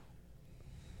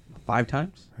 5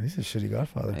 times. He's a shitty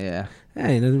godfather. Yeah.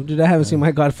 Hey, dude, I haven't seen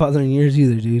my godfather in years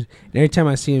either, dude. And every time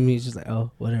I see him, he's just like,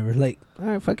 oh, whatever. Like, all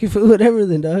right, fuck you, fool, whatever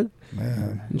then, dog.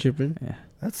 Man, You tripping? Yeah.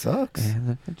 that sucks.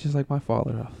 Yeah, just like my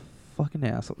father, a fucking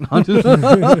asshole. No, I'm just-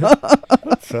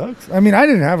 That sucks. I mean, I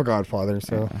didn't have a godfather,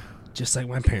 so Just like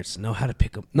my parents know how to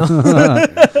pick up. No.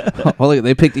 Oh, look,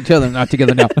 they picked each other, not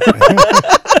together now.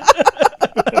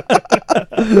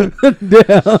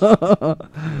 Oh,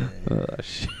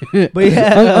 shit. But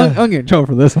yeah, I'm getting in trouble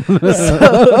for this one.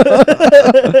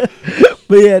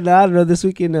 but yeah, no, I don't know. This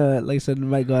weekend, like I said, I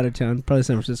might go out of town, probably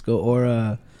San Francisco,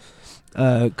 or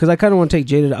because I kind of want to take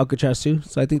Jada to Alcatraz too.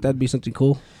 So I think that'd be something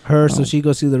cool. So she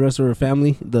goes see the rest of her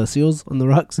family, the seals on the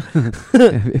rocks.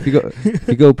 if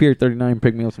you go Pier 39,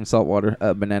 pick me up some saltwater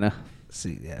banana.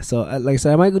 See, yeah. So like I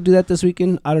said, I might go do that this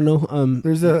weekend. I don't know.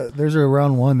 there's a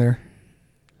round one there.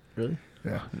 Really?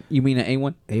 Yeah. You mean an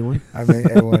A1? A1. I mean,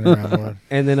 A1 and round one.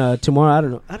 And then tomorrow, I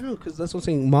don't know, because that's what I'm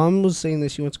saying. Mom was saying that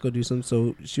she wants to go do something,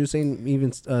 so she was saying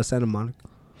even Santa Monica.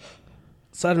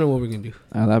 So I don't know what we're gonna do.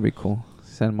 Oh, that'd be cool.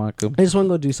 Santa Monica. I just want to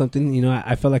go do something. You know,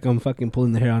 I feel like I'm fucking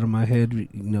pulling the hair out of my head. You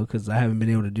know, because I haven't been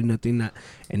able to do nothing.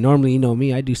 And normally, you know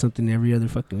me, I do something every other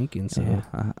fucking weekend. So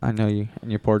Yeah, I know you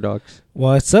and your poor dogs.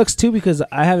 well, it sucks too because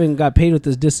I haven't got paid with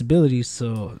this disability,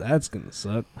 so that's gonna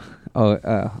suck. Oh,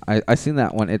 I seen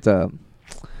that one. It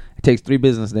takes 3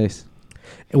 business days.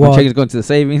 Well, My check is going to the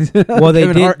savings. well, they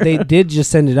Kevin did. Hart. They did just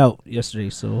send it out yesterday,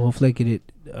 so hopefully I get it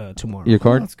tomorrow. Your Oh,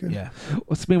 card? that's good. Yeah.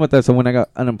 Well, speaking about that, so when I got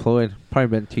unemployed, probably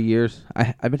been 2 years.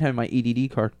 I've been having my EDD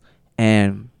card,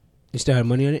 and You still have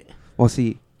money on it? well,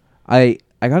 see, I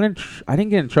got in. I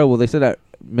didn't get in trouble. They said I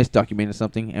misdocumented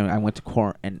something, and I went to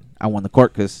court, and I won the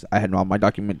court because I had all my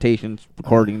documentations,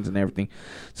 recordings, and everything.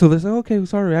 So they said, "Okay,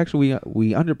 sorry, actually,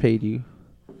 we underpaid you."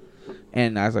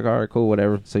 And I was like, "All right, cool,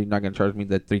 whatever." So you're not gonna charge me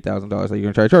the $3,000 that you're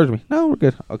gonna try to charge me? No, we're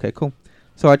good. Okay, cool.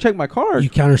 So I checked my card. You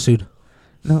countersued.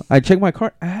 No, I checked my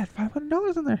card. I had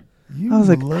 $500 in there. You I was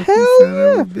like, lucky hell son of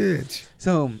yeah. a bitch.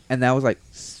 So, and that was like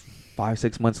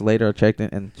 5-6 months later. I checked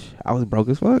it, and I was broke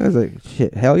as fuck. I was like,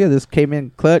 shit, hell yeah, this came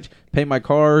in clutch. Paid my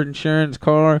car insurance,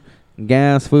 car,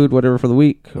 gas, food, whatever for the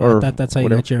week. Or Or that's how you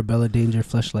whatever. got your Bella Danger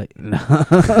flashlight. No.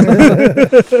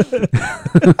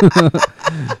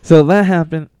 So that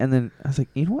happened, and then I was like,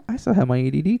 you know what? I still have my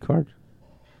ADD card.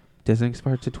 Doesn't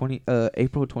expire to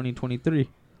April 2023.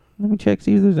 Let me check,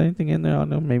 see if there's anything in there. I don't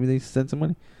know. Maybe they sent some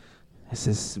money. It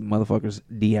says motherfuckers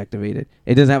deactivated.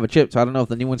 It doesn't have a chip, so I don't know if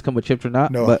the new ones come with chips or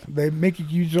not. No, But they make you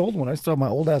use your old one. I still have my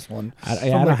old ass one. I From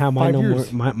don't like have mine 5 no more.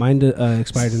 years. Mine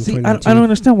expired in see, 2019. I don't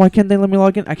understand. Why can't they let me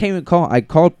log in? I can't even call. I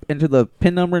called into the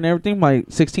PIN number and everything, my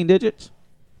 16 digits,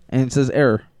 and it says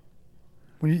error.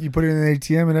 When you put it in an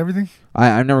ATM and everything?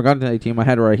 I've never gone to the ATM. I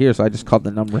had it right here, so I just called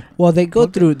the number. Well, they go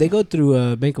Okay.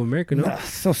 through Bank of America, no? Nah,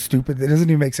 so stupid. It doesn't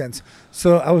even make sense.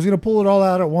 So I was going to pull it all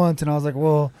out at once, and I was like,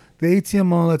 well, the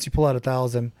ATM only lets you pull out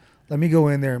 1,000. Let me go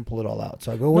in there and pull it all out.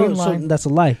 So I go in So line. that's a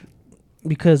lie.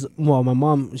 Because, well, my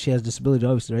mom, she has disability,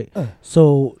 obviously, right?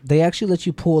 So they actually let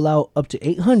you pull out up to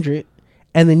 800,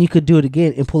 and then you could do it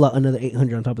again and pull out another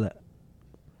 800 on top of that.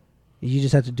 You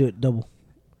just have to do it double.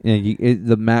 Yeah,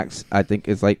 the max I think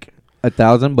is like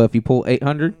 1,000, but if you pull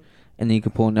 800, and then you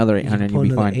can pull another 800, pull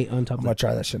you'll be another fine. 8 on top I'm of going that. to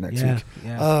try that shit next Yeah, week.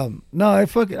 yeah. No,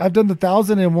 I've done the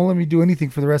 1,000 and it won't let me do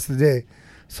anything for the rest of the day.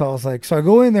 So I was like, so I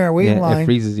go in there, I wait in Yeah, it line.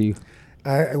 freezes you.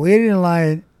 I waited in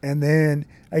line, and then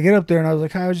I get up there, and I was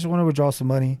like, hi, I just want to withdraw some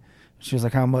money. She was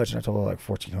like, how much? And I told her like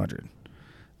 1,400.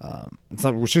 It's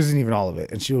not, which isn't even all of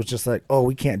it. And she was just like, oh,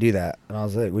 we can't do that. And I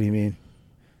was like, what do you mean?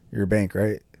 You're a bank,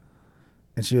 right?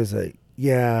 And she was like,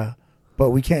 yeah, but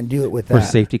we can't do it with For that.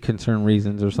 safety concern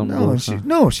reasons or something.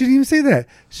 No, she didn't even say that.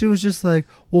 She was just like,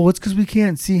 well, it's because we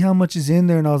can't see how much is in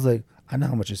there. And I was like, I know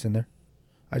how much is in there.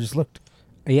 I just looked.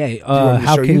 Yeah, want me to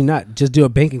how show can you? you not just do a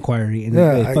bank inquiry and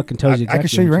it fucking tells you exactly I can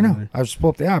show you how right much is now. in there. I just pull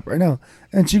up the app right now.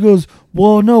 And she goes,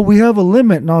 well, no, we have a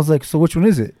limit. And I was like, so which one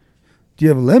is it? Do you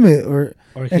have a limit? Or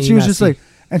can And she you was not just see? like,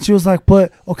 and she was like,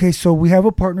 but okay, so we have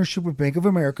a partnership with Bank of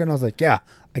America. And I was like, yeah,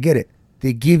 I get it.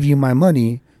 They give you my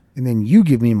money and then you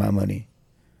give me my money.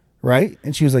 Right?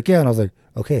 And she was like, yeah. And I was like,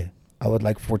 okay, I would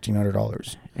like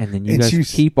 $1,400. And then you And guys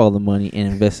she's- keep all the money and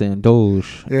invest it in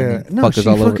Doge. Yeah. And then No, fuck us she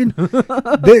all over.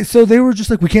 fucking, so they were just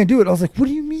like, we can't do it. I was like, what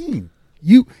do you mean?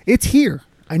 It's here.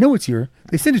 I know it's here.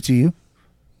 They sent it to you.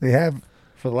 They have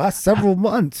for the last several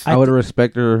months. I would have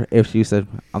respected her if she said,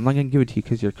 I'm not going to give it to you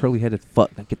because you're curly-headed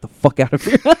fuck. Now get the fuck out of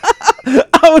here.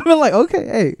 I would have been like, okay,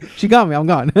 hey, she got me. I'm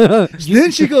gone.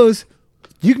 Then she goes,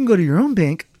 you can go to your own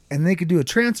bank and they could do a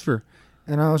transfer.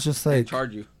 And I was just like,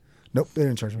 charge you. nope, they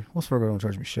didn't charge me. Wells Fargo don't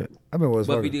charge me shit. I've been with Wells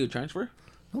But Fargo. we do a transfer?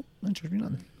 Nope, they didn't charge me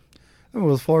nothing. I've been with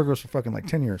Wells Fargo for fucking like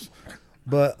 10 years.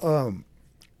 But,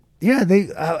 yeah,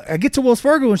 I get to Wells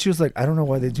Fargo and she was like, I don't know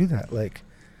why they do that. Like,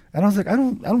 and I was like, I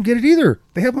don't get it either.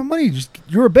 They have my money.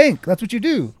 You're a bank. That's what you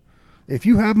do. If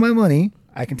you have my money,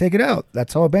 I can take it out.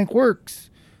 That's how a bank works.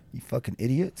 You fucking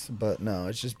idiots. But no,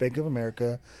 it's just Bank of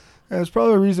America. And there's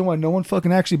probably a reason why no one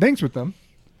fucking actually banks with them.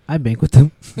 I bank with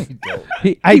them. He do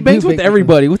banks with bank with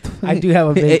everybody. What the I do have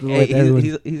a bank with everyone.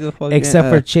 He's a fucking, Except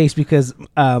for Chase because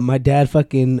my dad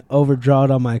fucking overdrawed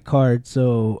on my card,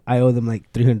 so I owe them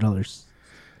like $300.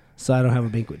 So I don't have a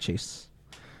bank with Chase.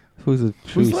 Who's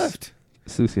left?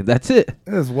 Susie. That's it.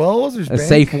 There's Wells. There's A bank,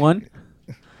 safe one.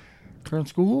 Current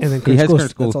schools. And then He current has schools.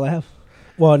 current school. That's all I have.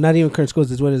 Well, not even current schools.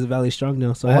 This one is Valley Strong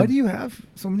now. So Why do you have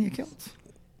so many accounts?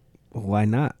 Why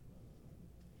not?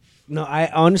 No,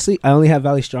 I honestly only have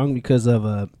Valley Strong because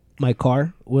of my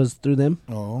car was through them.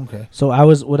 Oh, okay. So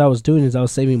what I was doing is I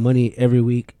was saving money every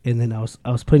week, and then I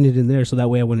was putting it in there so that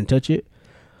way I wouldn't touch it.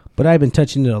 But I've been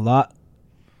touching it a lot.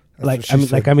 That's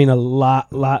I mean a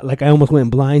lot. Like I almost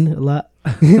went blind a lot.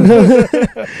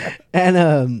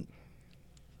 And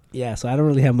yeah, so I don't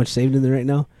really have much saved in there right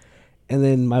now. And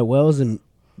then my wells,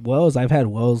 I've had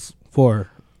wells for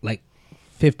like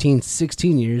 15,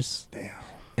 16 years. Damn.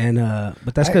 And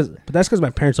but that's because my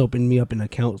parents opened me up an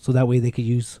account so that way they could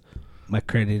use my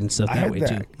credit and stuff that way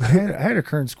too. I had a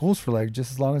current schools for like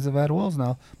just as long as I've had wells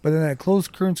now. But then I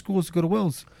closed current schools to go to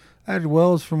wells. I had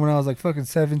wells from when I was like fucking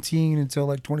 17 until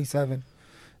like 27. And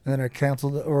then I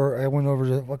canceled or I went over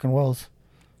to fucking wells.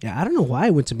 Yeah, I don't know why I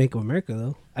went to Bank of America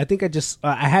though. I think I just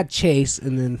I had Chase,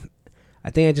 and then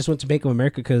I think I just went to Bank of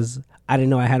America because I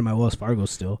didn't know I had my Wells Fargo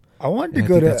still. I wanted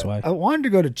to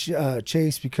go to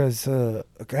Chase because I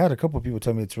had a couple of people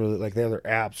tell me it's really like the other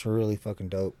apps are really fucking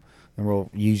dope and real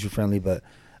user friendly, but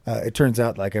it turns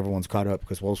out like everyone's caught up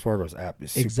because Wells Fargo's app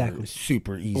is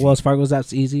super easy. Wells Fargo's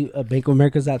app's easy. Bank of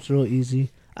America's app's real easy.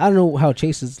 I don't know how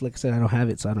Chase is. Like I said, I don't have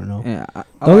it, so I don't know. Yeah,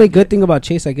 the only good thing about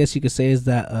Chase, I guess you could say, is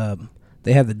that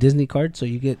they have the Disney card, so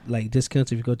you get like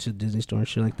discounts if you go to the Disney store and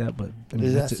shit like that. But I mean,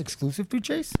 is that exclusive to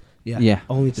Chase? Yeah.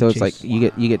 Only so Chase. It's like you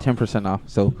get 10% off.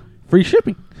 So free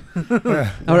shipping.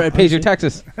 Yeah. All right, it pays your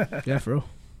taxes. Yeah, for real.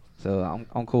 So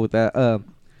I'm cool with that.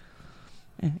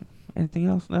 Anything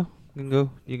else? No. You can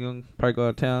go. You can probably go out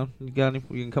of town. You got any?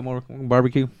 You can come over. We can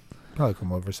barbecue. Probably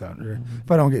come over Saturday if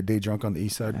I don't get day drunk on the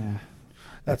east side.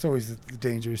 That's always the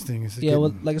dangerous thing. Is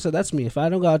well, like I said, that's me. If I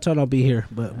don't go out of town, I'll be here.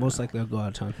 But most likely, I'll go out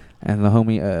of town. And the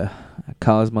homie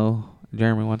Cosmo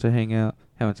Jeremy wants to hang out.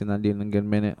 Haven't seen that dude in a good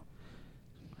minute.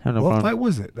 What fight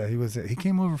was it that he was at? He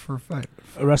came over for a fight.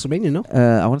 A WrestleMania, no?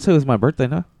 I want to say it was my birthday,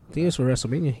 no? I think it was for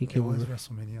WrestleMania. He came over.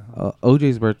 WrestleMania. Huh?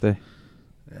 OJ's birthday.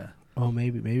 Yeah. Oh,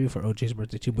 maybe for OJ's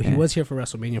birthday too. But he was here for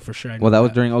WrestleMania for sure. Well, that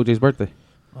was during OJ's birthday.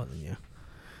 Oh, then yeah.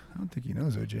 I don't think he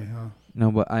knows OJ, huh?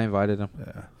 No, but I invited him.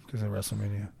 Yeah, because of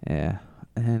WrestleMania. Yeah,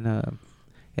 and I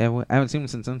haven't seen him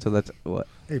since then. So that's what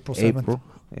April 7th.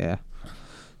 Yeah.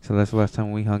 So that's the last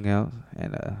time we hung out,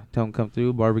 and tell him come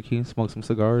through, barbecue, smoke some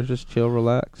cigars, just chill,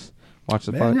 relax, watch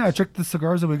the fights. Yeah, I checked the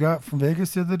cigars that we got from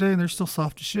Vegas the other day, and they're still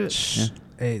soft as shit. Yeah.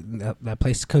 Hey, that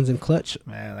place comes in clutch.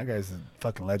 Man, that guy's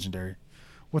fucking legendary.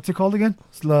 What's it called again?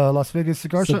 It's Las Vegas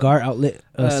Cigar Outlet.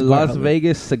 Las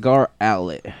Vegas Cigar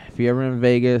Outlet. If you're ever in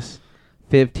Vegas,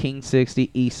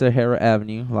 1560 East Sahara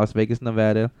Avenue, Las Vegas,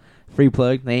 Nevada. Free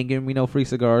plug. They ain't giving me no free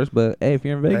cigars, but hey, if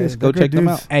you're in Vegas, go check them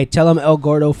out. Hey, tell them El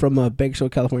Gordo from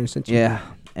Bakersfield, California sent you. Yeah,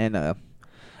 and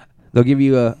they'll give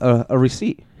you a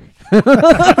receipt. and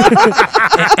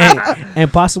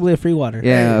possibly a free water.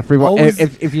 Yeah, free water.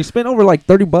 If you spend over like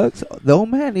 $30, the old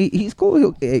man, he's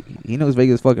cool. He knows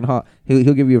Vegas is fucking hot.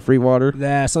 He'll give you a free water.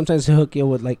 Yeah, sometimes he'll hook you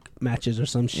with like matches or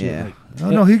some shit. Yeah.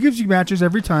 Like, no, he gives you matches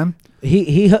every time.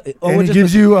 He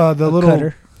gives you the little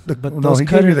cutter. But he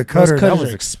gave you the cutter. Those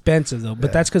cutters are expensive though,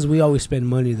 but that's because we always spend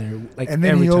money there. Like, and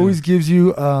then he always gives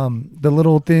you the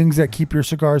little things that keep your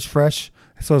cigars fresh.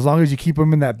 So as long as you keep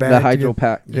them in that bag, the hydro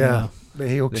pack. Yeah.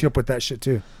 He hooks you up with that shit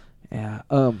too. Yeah.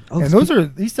 And those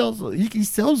are he sells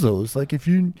those like if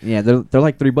you. Yeah, they're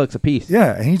like $3 a piece.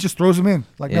 Yeah, and he just throws them in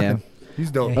like nothing.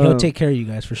 He's dope. Yeah, he'll take care of you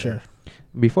guys for sure.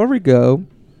 Before we go,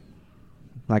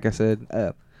 like I said,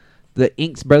 the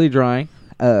ink's barely drying.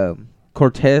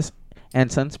 Cortez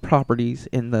and Sons Properties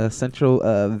in the Central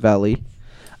Valley.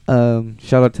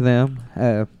 Shout out to them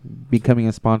becoming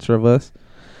a sponsor of us.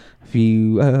 If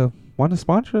you want to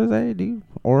sponsor us, hey, dude,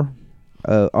 or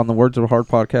on the Words of a Hard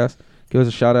podcast, give us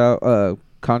a shout out.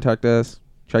 Contact us.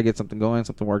 Try to get something going,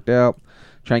 something worked out.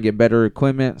 Try and get better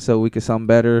equipment so we can sound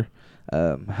better.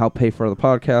 Help pay for the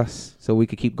podcast so we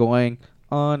could keep going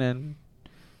on and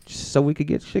just so we could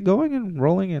get shit going and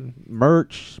rolling and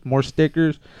merch, more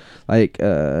stickers. Like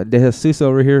De Jesus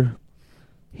over here,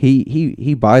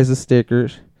 he buys the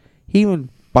stickers. He even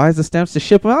buys the stamps to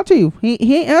ship them out to you.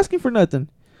 He ain't asking for nothing.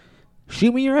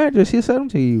 Shoot me your address. He'll send them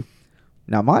to you.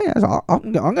 Now my ass,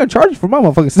 I'm gonna charge you for my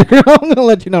motherfucking sticker. I'm gonna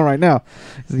let you know right now.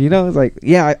 So, it's like,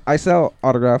 yeah, I sell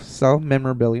autographs, sell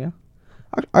memorabilia.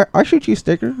 I shoot you a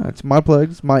sticker. It's my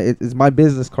plug. It's my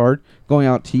business card going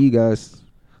out to you guys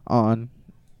on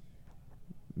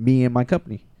me and my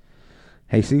company.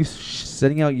 Hey, Steve's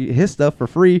sending out his stuff for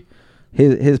free,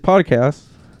 his podcast,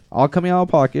 all coming out of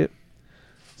pocket.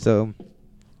 So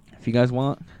if you guys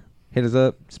want, hit us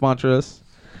up, sponsor us.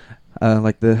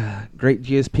 Like the great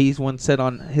GSPs once said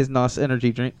on his NOS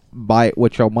energy drink, buy it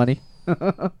with your money.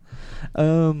 But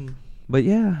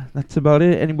yeah, that's about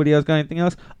it. Anybody else got anything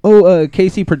else?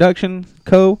 KC Production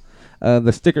Co.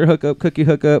 The sticker hookup, cookie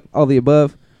hookup, all the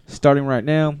above. starting right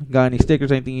now. Got any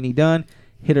stickers, anything you need done,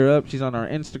 hit her up. She's on our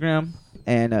Instagram,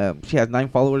 and she has 9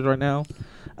 followers right now.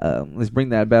 Let's bring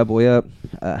that bad boy up.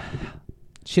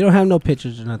 She don't have no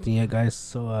pictures or nothing yet, guys.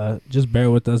 So just bear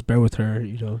with us, bear with her.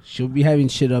 You know, she'll be having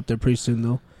shit up there pretty soon,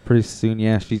 though. Pretty soon,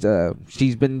 yeah.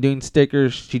 She's been doing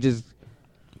stickers. She just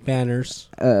Banners.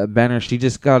 Banners. She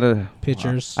just got a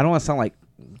Pictures. I don't want to sound like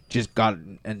just got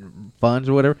and funds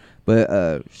or whatever,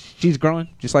 but she's growing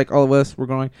just like all of us. We're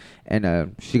growing,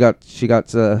 and she got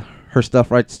her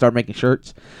stuff right to start making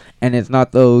shirts. And it's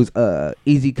not those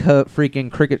easy cut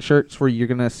freaking cricket shirts where you're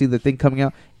gonna see the thing coming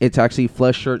out. It's actually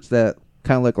flush shirts that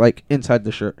kind of look like inside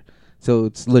the shirt. So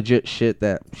it's legit shit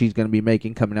that she's gonna be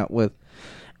making, coming out with,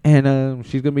 and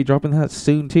she's gonna be dropping that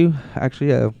soon too.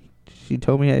 Actually, she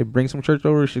told me, "Hey, bring some shirts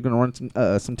over." She's gonna run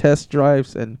some test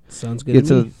drives and sounds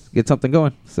good get something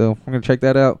going. So I'm gonna check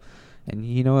that out. And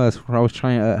you know us, we're always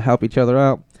trying to help each other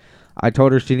out. I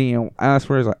told her she didn't even ask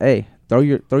for it. I was like, "Hey, throw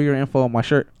your info on my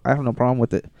shirt. I have no problem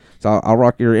with it. So I'll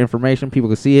rock your information. People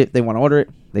can see it. They want to order it.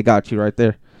 They got you right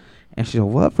there." And she's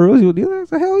like, "What, for real? You'll do that?" I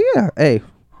said, "Hell yeah. Hey,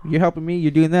 you're helping me.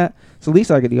 You're doing that. So at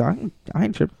least I could do. I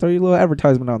ain't tripping. Throw your little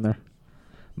advertisement on there."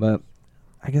 But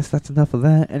I guess that's enough of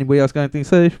that. Anybody else got anything to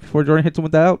say before Jordan hits him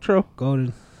with the outro?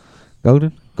 Golden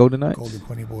Nights. Golden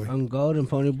Pony Boy. I'm Golden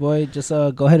Pony Boy. Just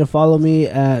go ahead and follow me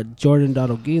at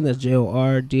Jordan.Olgain. That's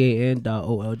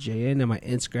JORDAN.OLJN. And my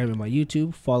Instagram and my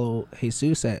YouTube. Follow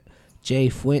Jesus at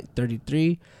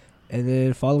JFwint33. And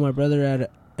then follow my brother at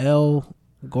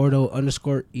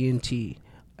LGordo_ENT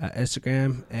at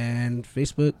Instagram and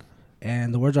Facebook.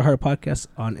 And the Words Are Hard podcast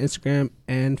on Instagram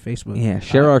and Facebook. Yeah,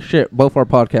 share our shit. Both our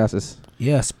podcasts.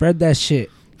 Yeah, spread that shit.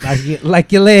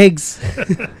 Like your legs.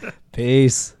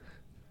 Peace.